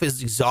 Golf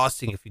is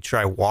exhausting if you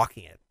try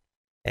walking it.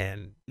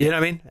 And you know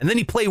what I mean? And then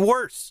you play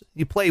worse.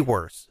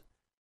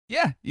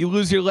 Yeah, you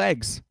lose your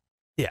legs.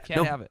 Yeah.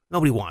 Can't have it.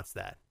 Nobody wants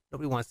that.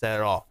 Nobody wants that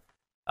at all.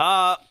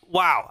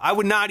 Wow. I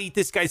would not eat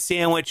this guy's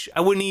sandwich.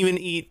 I wouldn't even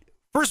eat.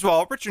 First of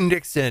all, Richard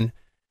Nixon,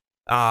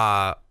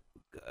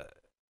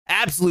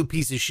 absolute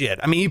piece of shit.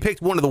 I mean, you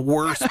picked one of the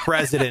worst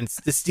presidents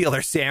to steal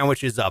their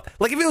sandwiches up.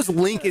 Like, if it was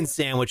Lincoln's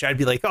sandwich, I'd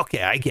be like,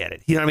 okay, I get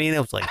it. You know what I mean? It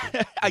was like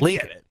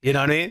Lincoln. Get it. You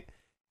know what I mean?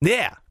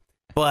 Yeah.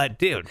 But,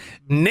 dude,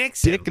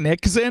 Nixon. Dick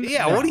Nixon?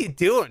 Yeah, what are you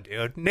doing,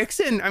 dude?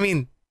 Nixon, I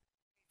mean,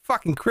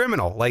 fucking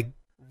criminal. Like,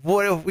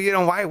 what?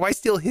 Why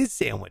steal his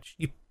sandwich?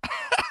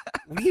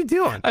 What are you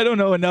doing? I don't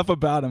know enough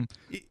about him.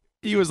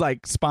 He was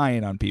like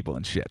spying on people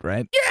and shit,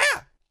 right?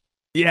 Yeah.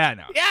 Yeah,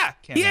 no. Yeah.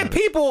 Can't He had have it.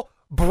 people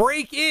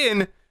break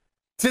in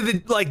to the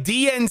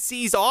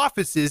DNC's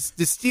offices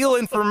to steal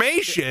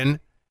information.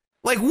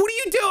 Like, what are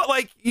you doing?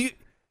 Like,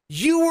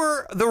 you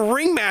were the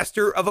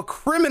ringmaster of a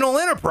criminal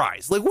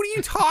enterprise. Like, what are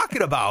you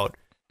talking about?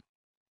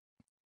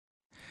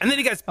 And then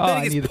he gets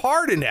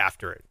pardoned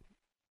after it.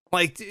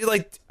 Like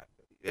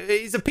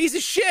he's a piece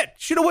of shit.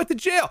 Should have went to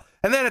jail.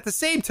 And then at the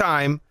same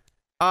time,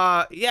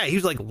 he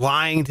was like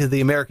lying to the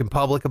American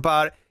public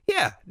about it.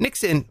 Yeah,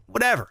 Nixon,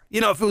 whatever.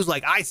 You know, if it was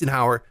like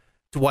Eisenhower,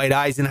 Dwight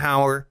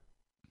Eisenhower,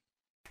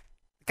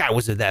 the guy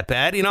wasn't that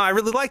bad. You know, I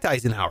really liked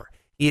Eisenhower.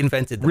 He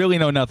invented Really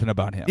know nothing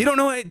about him. You don't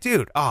know it,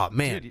 dude. Oh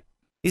man, Dude.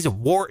 he's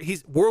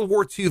World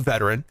War II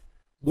veteran,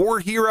 war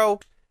hero.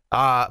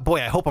 Boy,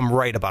 I hope I'm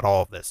right about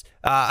all of this.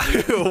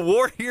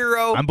 War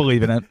hero. I'm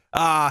believing it.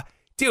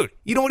 Dude,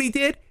 you know what he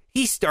did?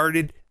 He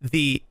started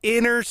the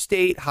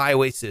interstate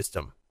highway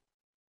system.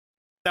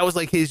 That was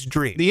like his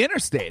dream. The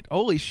interstate.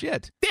 Holy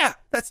shit. Yeah,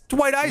 that's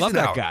Dwight Eisenhower. Love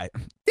that guy.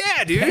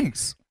 Yeah, dude.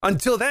 Thanks.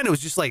 Until then, it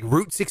was just like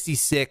Route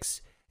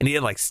 66, and he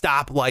had like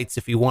stoplights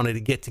if he wanted to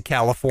get to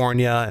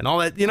California and all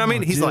that. You know what I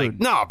mean? He's dude. like,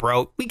 nah,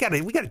 bro, we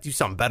gotta do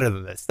something better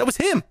than this. That was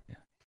him.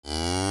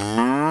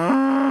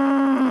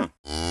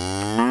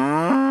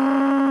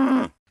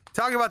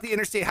 Talking about the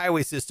interstate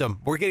highway system.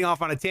 We're getting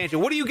off on a tangent.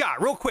 What do you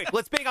got? Real quick.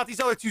 Let's bang out these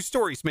other two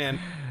stories, man.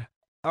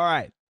 All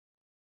right.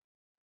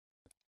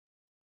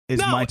 Is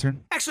it my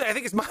turn? Actually, I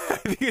think it's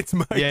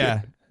my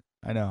Yeah, turn.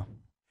 I know.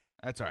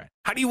 That's all right.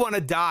 How do you want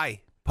to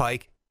die,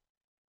 Pike?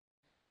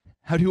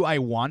 How do I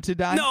want to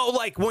die? No,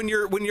 like when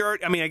you're.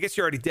 I mean, I guess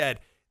you're already dead.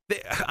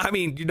 I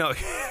mean, you know,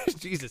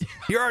 Jesus,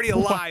 you're already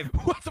alive.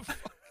 What the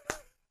fuck?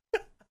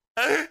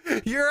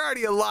 You're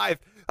already alive.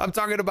 I'm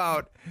talking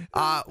about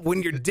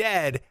when you're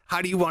dead.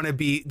 How do you want to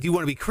be? Do you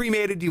want to be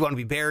cremated? Do you want to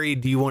be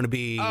buried? Do you want to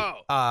be,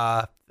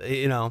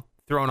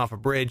 thrown off a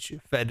bridge,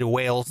 fed to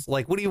whales?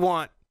 Like, what do you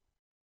want?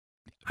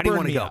 How do you Burn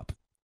want to me go? up.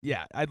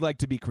 Yeah, I'd like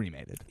to be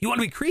cremated. You want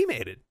to be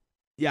cremated?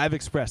 Yeah, I've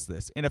expressed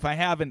this. And if I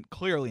haven't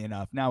clearly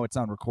enough, now it's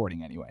on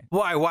recording anyway.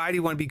 Why? Why do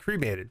you want to be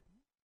cremated?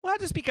 Well,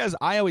 just because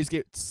I always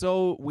get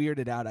so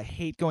weirded out. I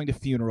hate going to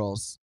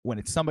funerals when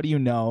it's somebody you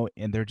know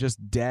and they're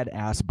just dead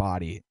ass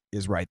body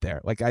is right there.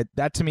 Like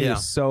that to me Yeah.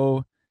 is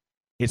so,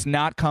 it's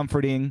not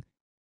comforting.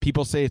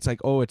 People say it's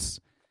like, oh,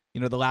 it's,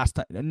 the last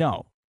time.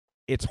 No,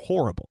 it's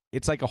horrible.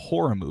 It's like a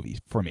horror movie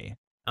for me.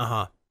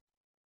 Uh-huh.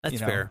 That's You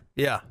know? fair.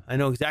 Yeah, I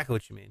know exactly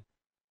what you mean.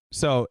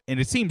 So, and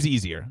it seems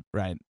easier,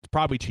 right? It's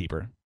probably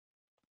cheaper.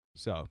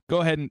 So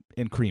go ahead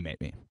and cremate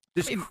me.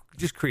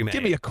 Just cremate.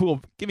 Give me a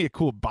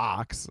cool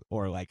box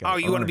or like a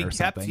you want to be urn or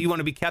kept? something. You want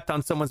to be kept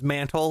on someone's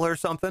mantle or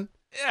something?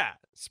 Yeah,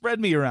 spread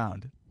me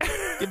around.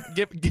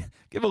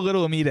 give a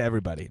little of me to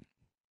everybody.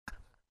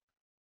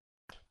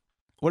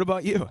 What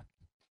about you?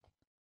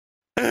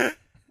 This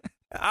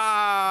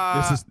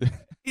is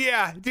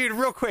Yeah, dude,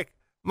 real quick.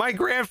 My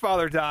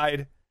grandfather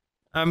died.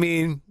 I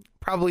mean,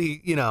 probably,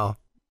 dude,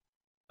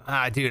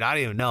 I don't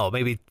even know.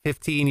 Maybe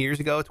 15 years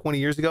ago, 20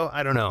 years ago.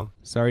 I don't know.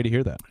 sorry to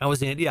hear that. I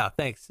was in, yeah,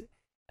 thanks.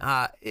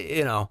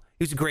 He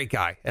was a great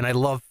guy, and I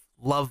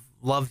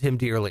loved him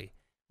dearly.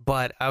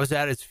 But I was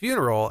at his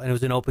funeral, and it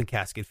was an open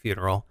casket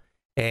funeral.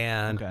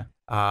 And Okay.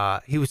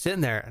 he was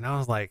sitting there, and I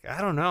was like,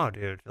 I don't know,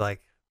 dude.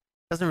 Like,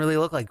 doesn't really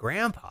look like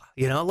Grandpa.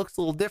 You know, it looks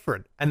a little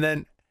different. And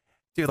then,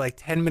 dude, like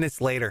 10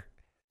 minutes later,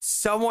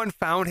 someone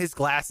found his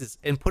glasses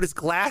and put his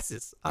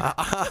glasses on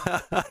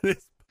the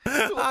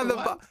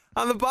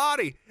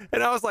body,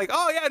 and I was like,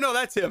 "Oh yeah, no,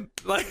 that's him."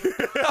 Like,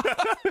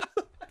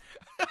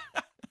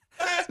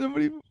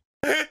 Somebody.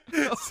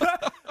 so,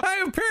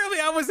 apparently,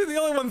 I wasn't the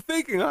only one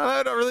thinking,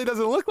 "Oh, that really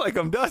doesn't look like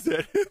him, does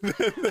it?"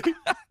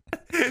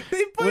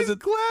 they put his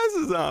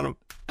glasses on him.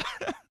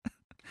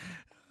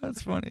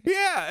 That's funny.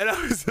 Yeah, and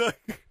I was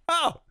like,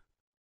 "Oh,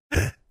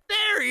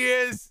 there he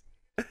is."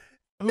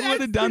 Who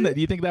would have done that?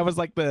 Do you think that was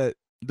like the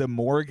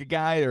morgue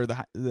guy or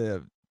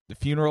the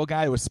funeral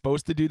guy who was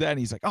supposed to do that, and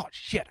he's like, "Oh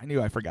shit,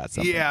 I forgot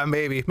something." Yeah,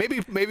 maybe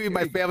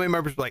my family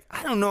members were like,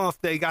 "I don't know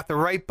if they got the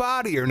right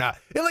body or not."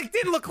 It like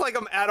didn't look like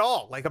him at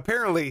all. Like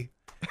apparently,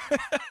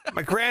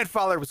 my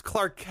grandfather was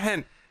Clark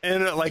Kent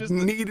and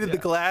needed the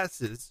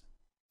glasses.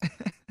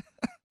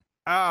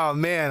 Oh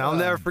man, I'll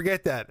never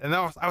forget that. And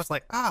I was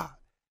like,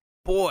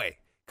 boy,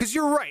 because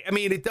you're right. I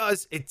mean, it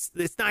does. It's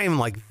not even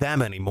like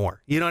them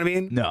anymore. You know what I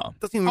mean? No, it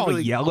doesn't even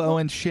really yellow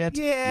and shit.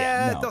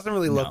 Yeah, no, it doesn't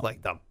really look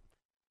like them.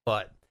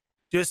 But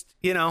just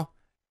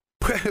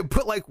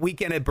put like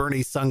Weekend at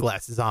Bernie's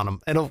sunglasses on them,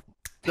 and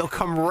they'll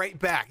come right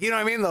back. You know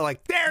what I mean? They're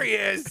like, there he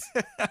is.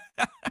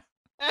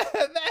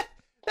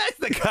 That's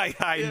the guy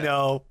I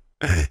know.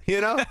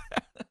 You know?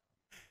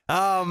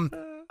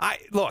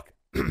 Look.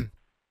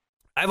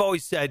 I've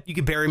always said you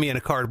can bury me in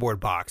a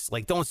cardboard box.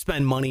 Like, don't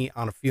spend money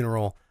on a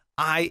funeral.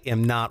 I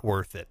am not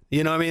worth it.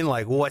 You know what I mean?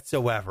 Like,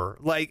 whatsoever.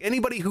 Like,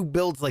 anybody who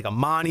builds like a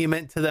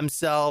monument to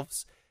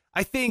themselves,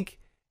 I think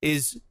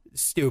is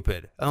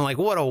stupid. I'm like,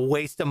 what a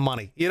waste of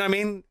money. You know what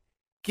I mean?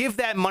 Give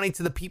that money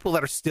to the people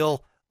that are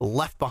still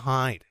left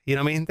behind. You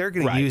know what I mean? They're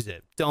going to use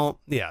it.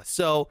 Yeah.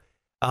 So,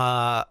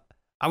 I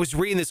was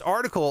reading this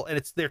article,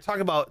 and they're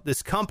talking about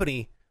this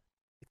company.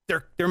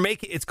 They're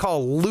making, it's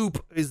called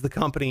Loop is the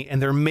company, and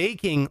they're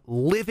making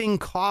living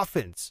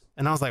coffins.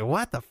 And I was like,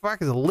 what the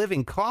fuck is a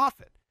living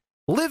coffin?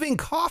 Living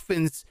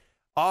coffins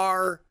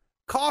are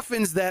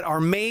coffins that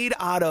are made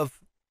out of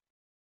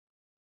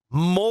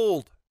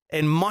mold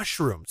and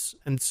mushrooms.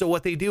 And so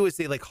what they do is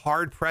they like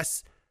hard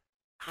press,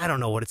 I don't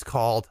know what it's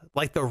called,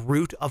 like the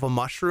root of a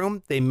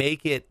mushroom. They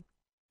make it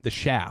the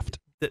shaft.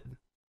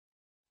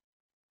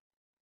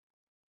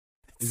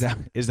 Is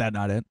that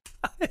not it?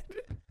 I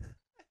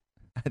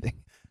think.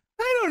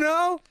 I don't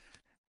know.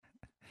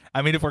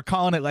 I mean, if we're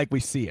calling it like we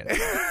see it,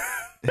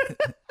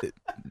 it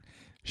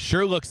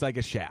sure looks like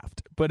a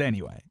shaft. But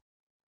anyway.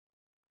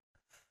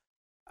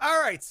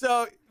 All right.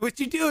 So what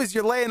you do is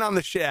you're laying on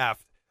the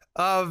shaft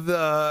of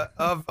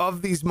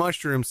these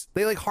mushrooms.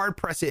 They like hard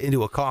press it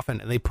into a coffin,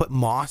 and they put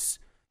moss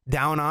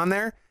down on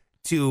there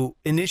to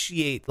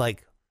initiate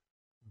like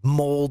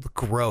mold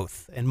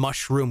growth and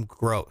mushroom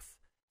growth.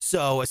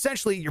 So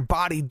essentially your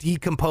body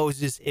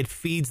decomposes, it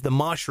feeds the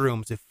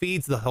mushrooms, it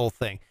feeds the whole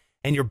thing,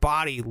 and your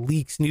body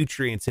leaks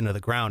nutrients into the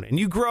ground, and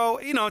you grow,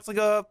 it's like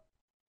a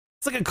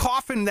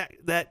coffin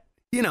that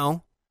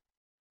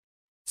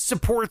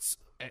supports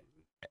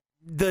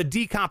the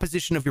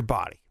decomposition of your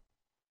body.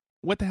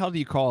 What the hell do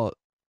you call it?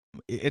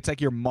 It's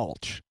like your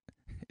mulch.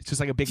 It's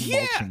just like a big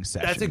mulching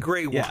session. That's a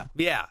great one.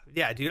 Yeah,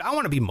 dude. I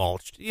want to be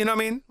mulched. You know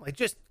what I mean? Like,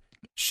 just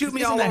shoot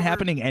me all over. Isn't that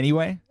happening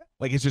anyway?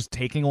 Like, it's just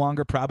taking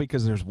longer probably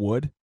because there's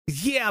wood?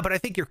 Yeah, but I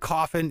think your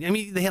coffin, I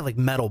mean, they have like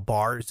metal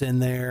bars in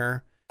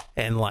there,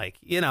 and like,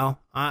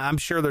 I'm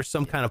sure there's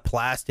some kind of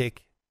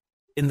plastic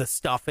in the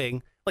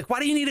stuffing. Like,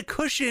 why do you need a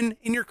cushion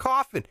in your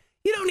coffin?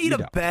 You don't need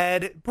a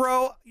bed,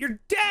 bro. You're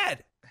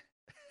dead.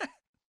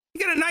 You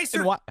got a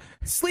nicer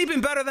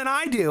sleeping better than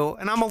I do,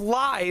 and I'm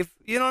alive.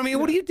 You know what I mean?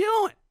 What are you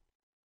doing?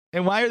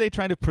 And why are they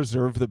trying to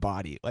preserve the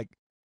body? Like,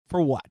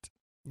 for what?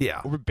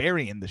 Yeah. We're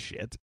burying the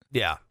shit.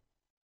 Yeah,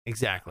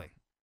 exactly.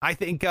 I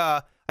think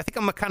I'm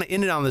kind of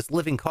in it on this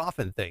living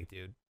coffin thing,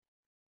 dude.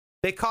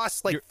 They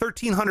cost like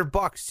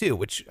 $1,300 too,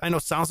 which I know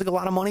sounds like a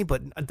lot of money,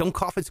 but don't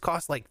coffins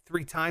cost like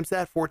 3 times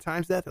that, 4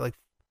 times that? They're like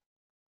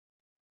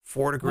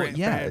 $4 grand. Well,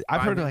 yeah,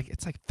 I've heard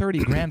it's like 30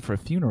 grand for a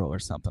funeral or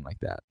something like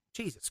that.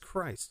 Jesus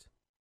Christ.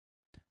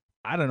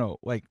 I don't know.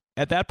 Like,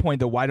 at that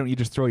point, though, why don't you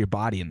just throw your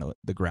body in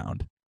the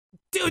ground?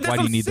 Dude, that's why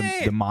do what you need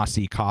saying. the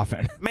mossy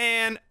coffin?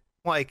 Man,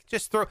 like,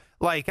 just throw.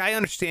 Like, I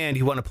understand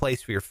you want a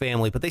place for your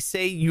family, but they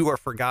say you are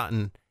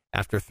forgotten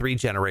after 3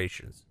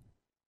 generations.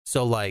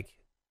 So, like,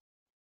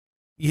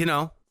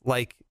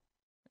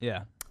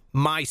 yeah,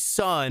 my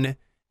son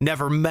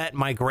never met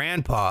my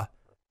grandpa,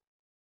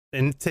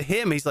 and to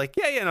him, he's like,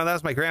 yeah, that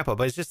was my grandpa,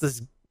 but it's just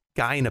this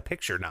guy in a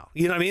picture now.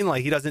 You know what I mean?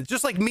 Like, he doesn't,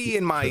 just like me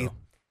and my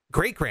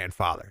great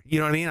grandfather. You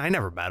know what I mean? I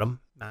never met him.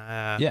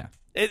 Yeah.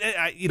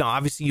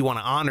 Obviously you want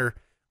to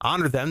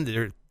honor them.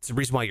 It's the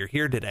reason why you're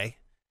here today.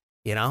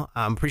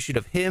 I'm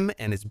appreciative of him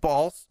and his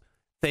balls.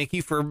 Thank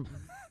you for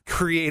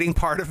creating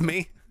part of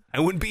me. I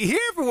wouldn't be here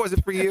if it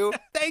wasn't for you.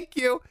 Thank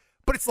you.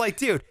 But it's like,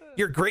 dude,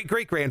 your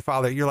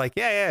great-great-grandfather, you're like,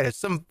 yeah, it's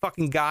some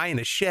fucking guy in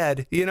a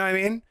shed. You know what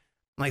I mean?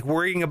 Like,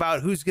 worrying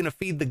about who's going to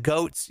feed the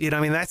goats. You know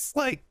what I mean? That's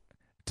like...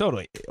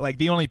 Totally. Like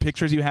the only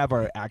pictures you have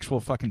are actual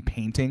fucking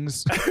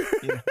paintings.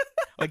 You know?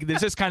 Like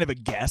there's just kind of a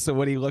guess of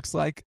what he looks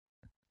like.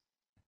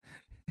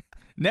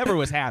 Never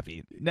was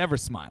happy. Never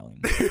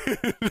smiling.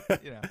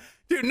 You know.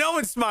 Dude, no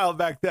one smiled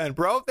back then,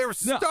 bro. They were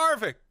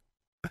starving.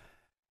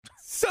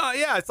 So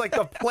yeah, it's like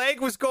the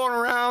plague was going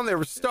around. They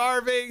were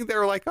starving. They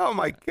were like, oh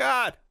my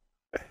God.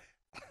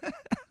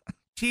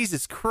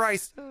 Jesus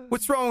Christ.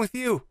 What's wrong with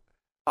you?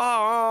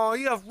 Oh,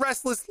 you have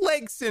restless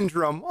leg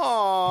syndrome.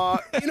 Oh,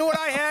 you know what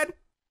I had?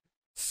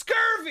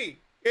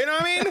 Scurvy. You know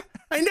what I mean?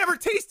 I never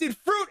tasted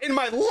fruit in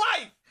my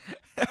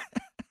life.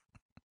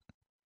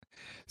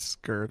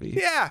 Scurvy.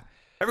 Yeah.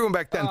 Everyone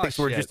back then thinks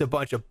we're just a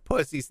bunch of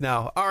pussies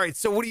now. All right,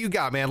 so what do you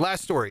got, man?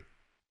 Last story.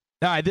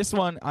 All right, this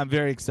one I'm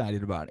very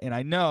excited about. And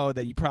I know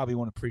that you probably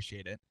won't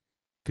appreciate it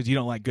because you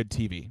don't like good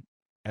TV,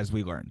 as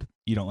we learned.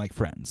 You don't like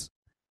Friends.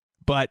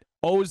 But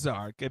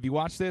Ozark, have you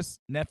watched this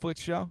Netflix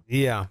show?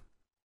 Yeah.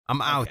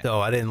 I'm out, though.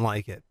 I didn't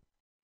like it.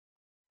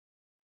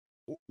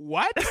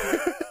 What?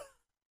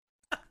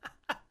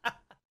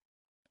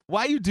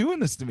 Why are you doing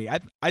this to me?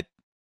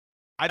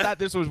 I thought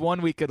this was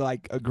one we could,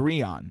 like,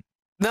 agree on.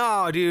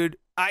 No, dude.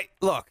 I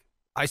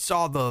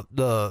saw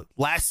the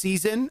last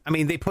season. I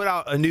mean, they put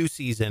out a new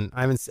season.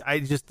 I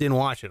just didn't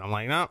watch it. I'm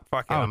like, no,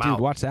 fuck it. I'm dude, out.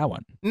 Watch that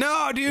one.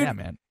 No, dude. Yeah,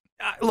 man.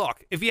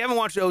 Look, if you haven't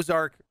watched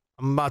Ozark,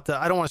 I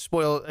don't want to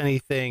spoil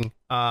anything.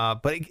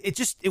 But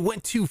it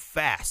went too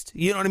fast.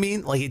 You know what I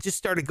mean? Like it just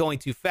started going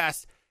too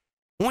fast.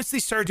 Once they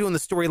started doing the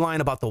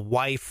storyline about the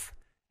wife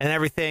and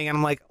everything, and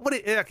I'm like,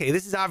 okay,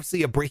 this is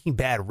obviously a Breaking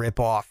Bad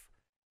ripoff.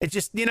 It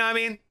just, you know what I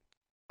mean?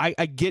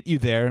 I get you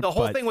there. The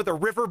whole thing with the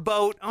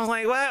riverboat. I was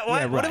like,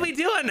 what are we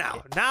doing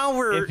now? Now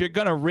if you're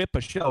gonna rip a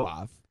show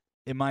off,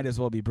 it might as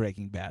well be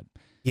Breaking Bad.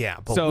 Yeah,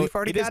 but so we've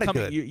already got it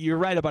good. You're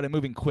right about it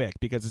moving quick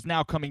because it's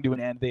now coming to an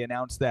end. They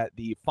announced that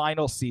the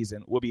final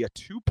season will be a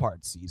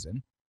 2-part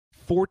season,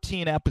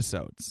 14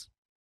 episodes.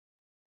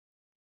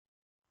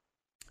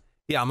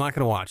 Yeah, I'm not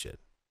gonna watch it.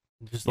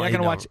 You're not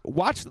gonna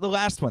watch the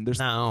last one.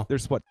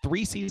 There's what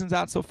 3 seasons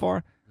out so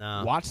far.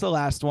 No. Watch the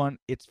last one.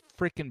 It's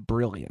freaking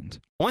brilliant.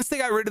 Once they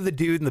got rid of the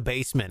dude in the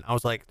basement, I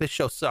was like, this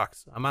show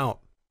sucks. I'm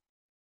out.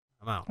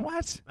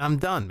 What? I'm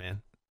done,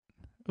 man.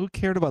 Who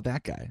cared about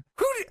that guy?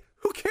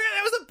 Who cared?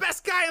 That was the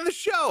best guy on the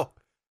show.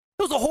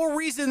 That was the whole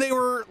reason they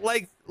were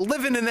like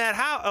living in that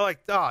house. Like,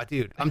 oh,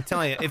 dude, I'm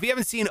telling you, if you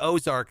haven't seen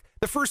Ozark,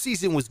 the first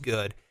season was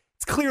good.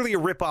 It's clearly a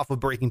ripoff of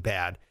Breaking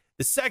Bad.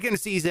 The second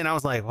season, I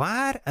was like,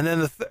 what? And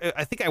then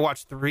I think I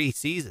watched 3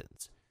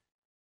 seasons.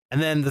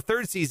 And then the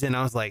third season,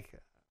 I was like,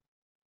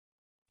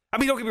 I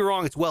mean, don't get me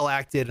wrong, it's well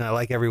acted and I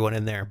like everyone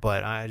in there,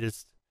 but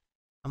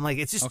I'm like,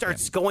 it just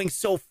starts going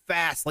so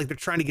fast. Like they're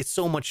trying to get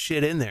so much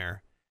shit in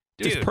there.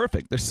 Dude, it's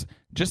perfect. There's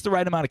just the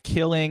right amount of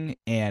killing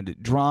and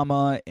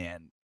drama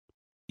and,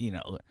 you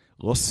know, a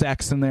little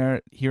sex in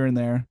there, here and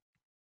there.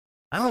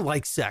 I don't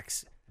like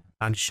sex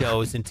on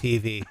shows and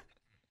TV.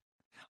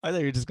 I thought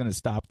you were just going to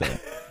stop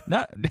there.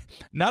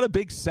 Not a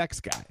big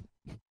sex guy.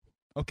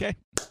 Okay.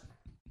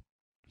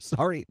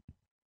 Sorry.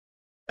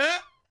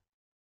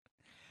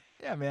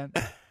 Yeah, man.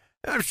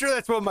 I'm sure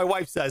that's what my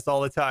wife says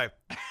all the time.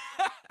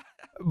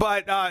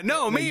 But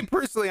no, me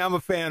personally, I'm a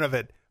fan of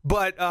it.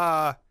 But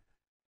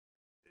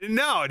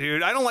no,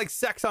 dude, I don't like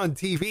sex on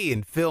TV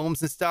and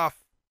films and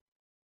stuff.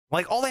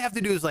 Like all they have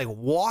to do is like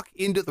walk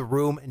into the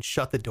room and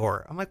shut the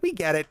door. I'm like, we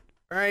get it.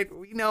 All right.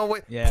 We know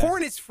what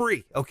porn is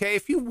free. Okay.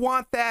 If you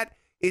want that,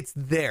 it's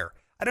there.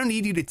 I don't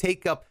need you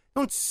to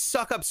don't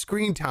suck up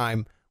screen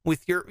time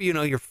with your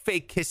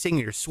fake kissing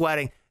and your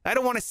sweating. I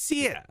don't want to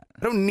see it.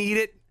 I don't need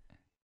it.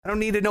 I don't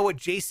need to know what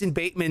Jason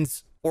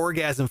Bateman's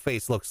orgasm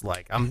face looks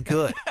like. I'm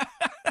good.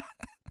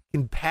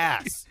 Can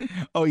pass.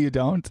 Oh, you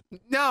don't?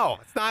 No,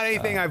 it's not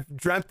anything I've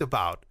dreamt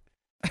about.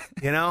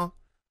 You know?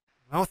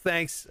 Oh,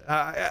 thanks.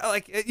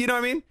 Like, you know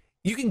what I mean?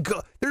 You can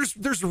go.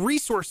 There's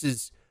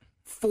resources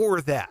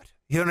for that.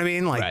 You know what I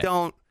mean?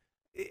 Like,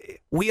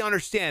 we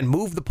understand.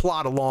 Move the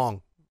plot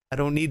along. I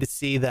don't need to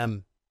see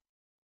them.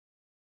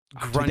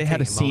 Dude, they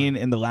had a scene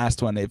in the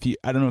last one. I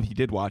don't know if you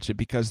did watch it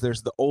because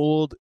there's the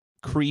old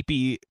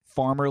creepy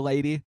farmer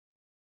lady.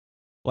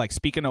 Like,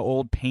 speaking of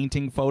old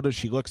painting photos,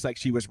 she looks like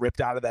she was ripped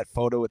out of that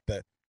photo with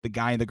the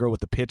guy and the girl with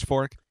the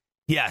pitchfork.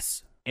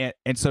 Yes. And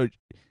so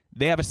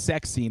they have a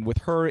sex scene with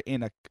her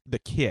and the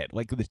kid,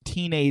 like the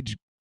teenage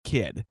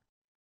kid.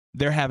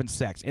 They're having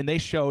sex, and they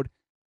showed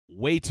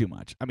way too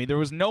much. I mean, there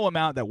was no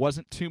amount that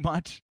wasn't too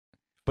much,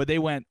 but they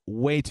went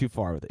way too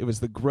far with it. It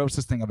was the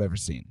grossest thing I've ever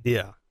seen.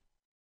 Yeah.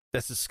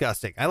 That's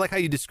disgusting. I like how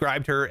you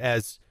described her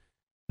as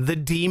the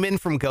demon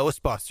from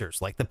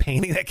Ghostbusters, like the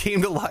painting that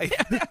came to life.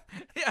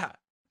 Yeah.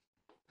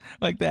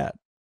 Like that.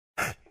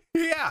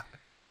 Yeah.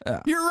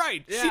 You're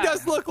right. Yeah. She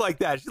does look like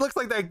that. She looks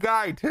like that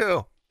guy,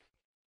 too.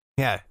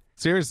 Yeah.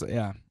 Seriously,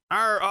 yeah.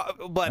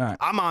 But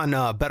I'm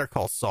on Better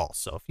Call Saul.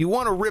 So if you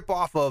want to rip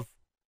off of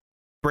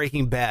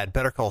Breaking Bad,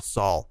 Better Call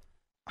Saul.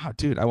 Oh,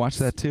 dude, I watched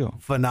that, too.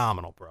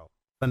 Phenomenal, bro.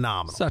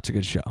 Phenomenal. Such a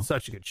good show.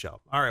 Such a good show.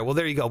 All right, well,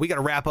 there you go. We got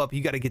to wrap up.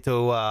 You got to get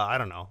to, I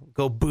don't know,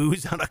 go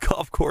booze on a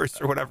golf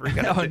course or whatever.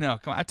 No,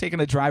 come on. I'm taking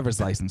a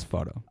driver's license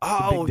photo.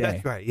 Oh,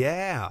 that's right.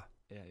 Yeah.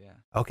 Yeah.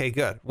 Okay,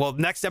 good. Well,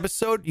 next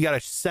episode, you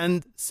got to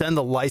send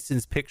the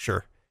license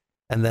picture,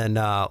 and then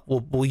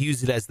we'll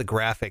use it as the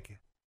graphic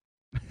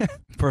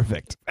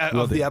Perfect.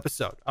 of the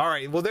episode. All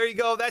right. Well, there you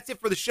go. That's it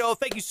for the show.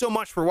 Thank you so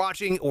much for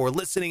watching or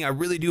listening. I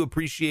really do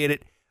appreciate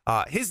it.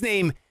 His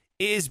name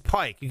is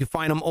Pike. You can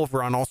find him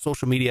over on all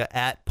social media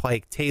at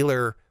Pike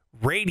Taylor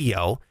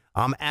Radio.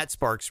 I'm at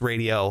Sparks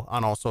Radio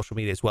on all social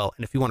media as well.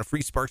 And if you want a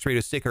free Sparks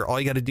Radio sticker, all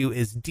you got to do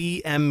is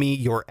DM me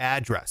your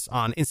address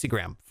on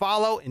Instagram.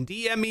 Follow and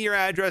DM me your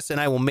address,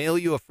 and I will mail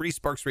you a free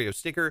Sparks Radio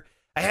sticker.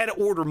 I had to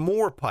order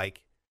more,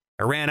 Pike.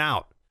 I ran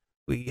out.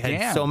 We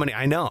had so many.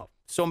 I know.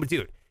 So many. Dude,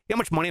 you know how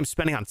much money I'm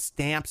spending on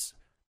stamps?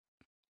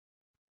 I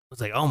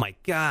was like, oh, my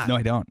God. No,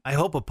 I don't. I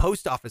hope a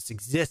post office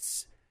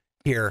exists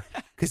here,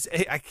 because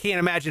I can't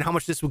imagine how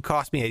much this would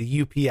cost me at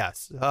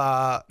UPS.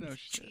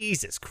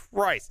 Jesus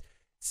Christ.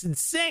 It's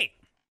insane.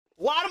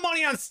 A lot of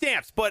money on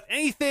stamps, but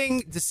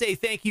anything to say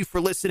thank you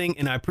for listening,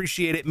 and I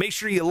appreciate it. Make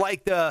sure you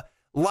like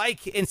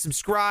and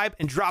subscribe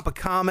and drop a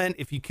comment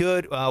if you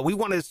could. We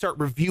want to start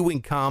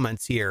reviewing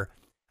comments here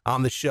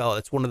on the show.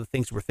 That's one of the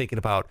things we're thinking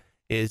about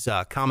is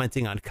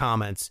commenting on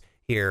comments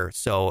here.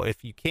 So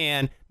if you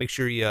can, make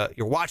sure you're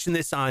watching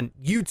this on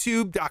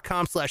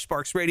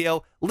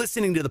youtube.com/SparksRadio,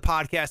 listening to the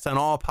podcast on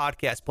all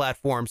podcast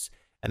platforms,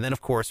 and then,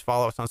 of course,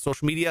 follow us on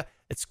social media.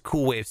 It's a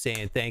cool way of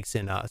saying thanks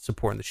and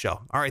supporting the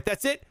show. All right,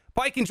 that's it.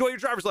 Pike, enjoy your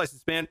driver's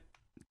license, man.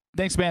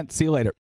 Thanks, man. See you later.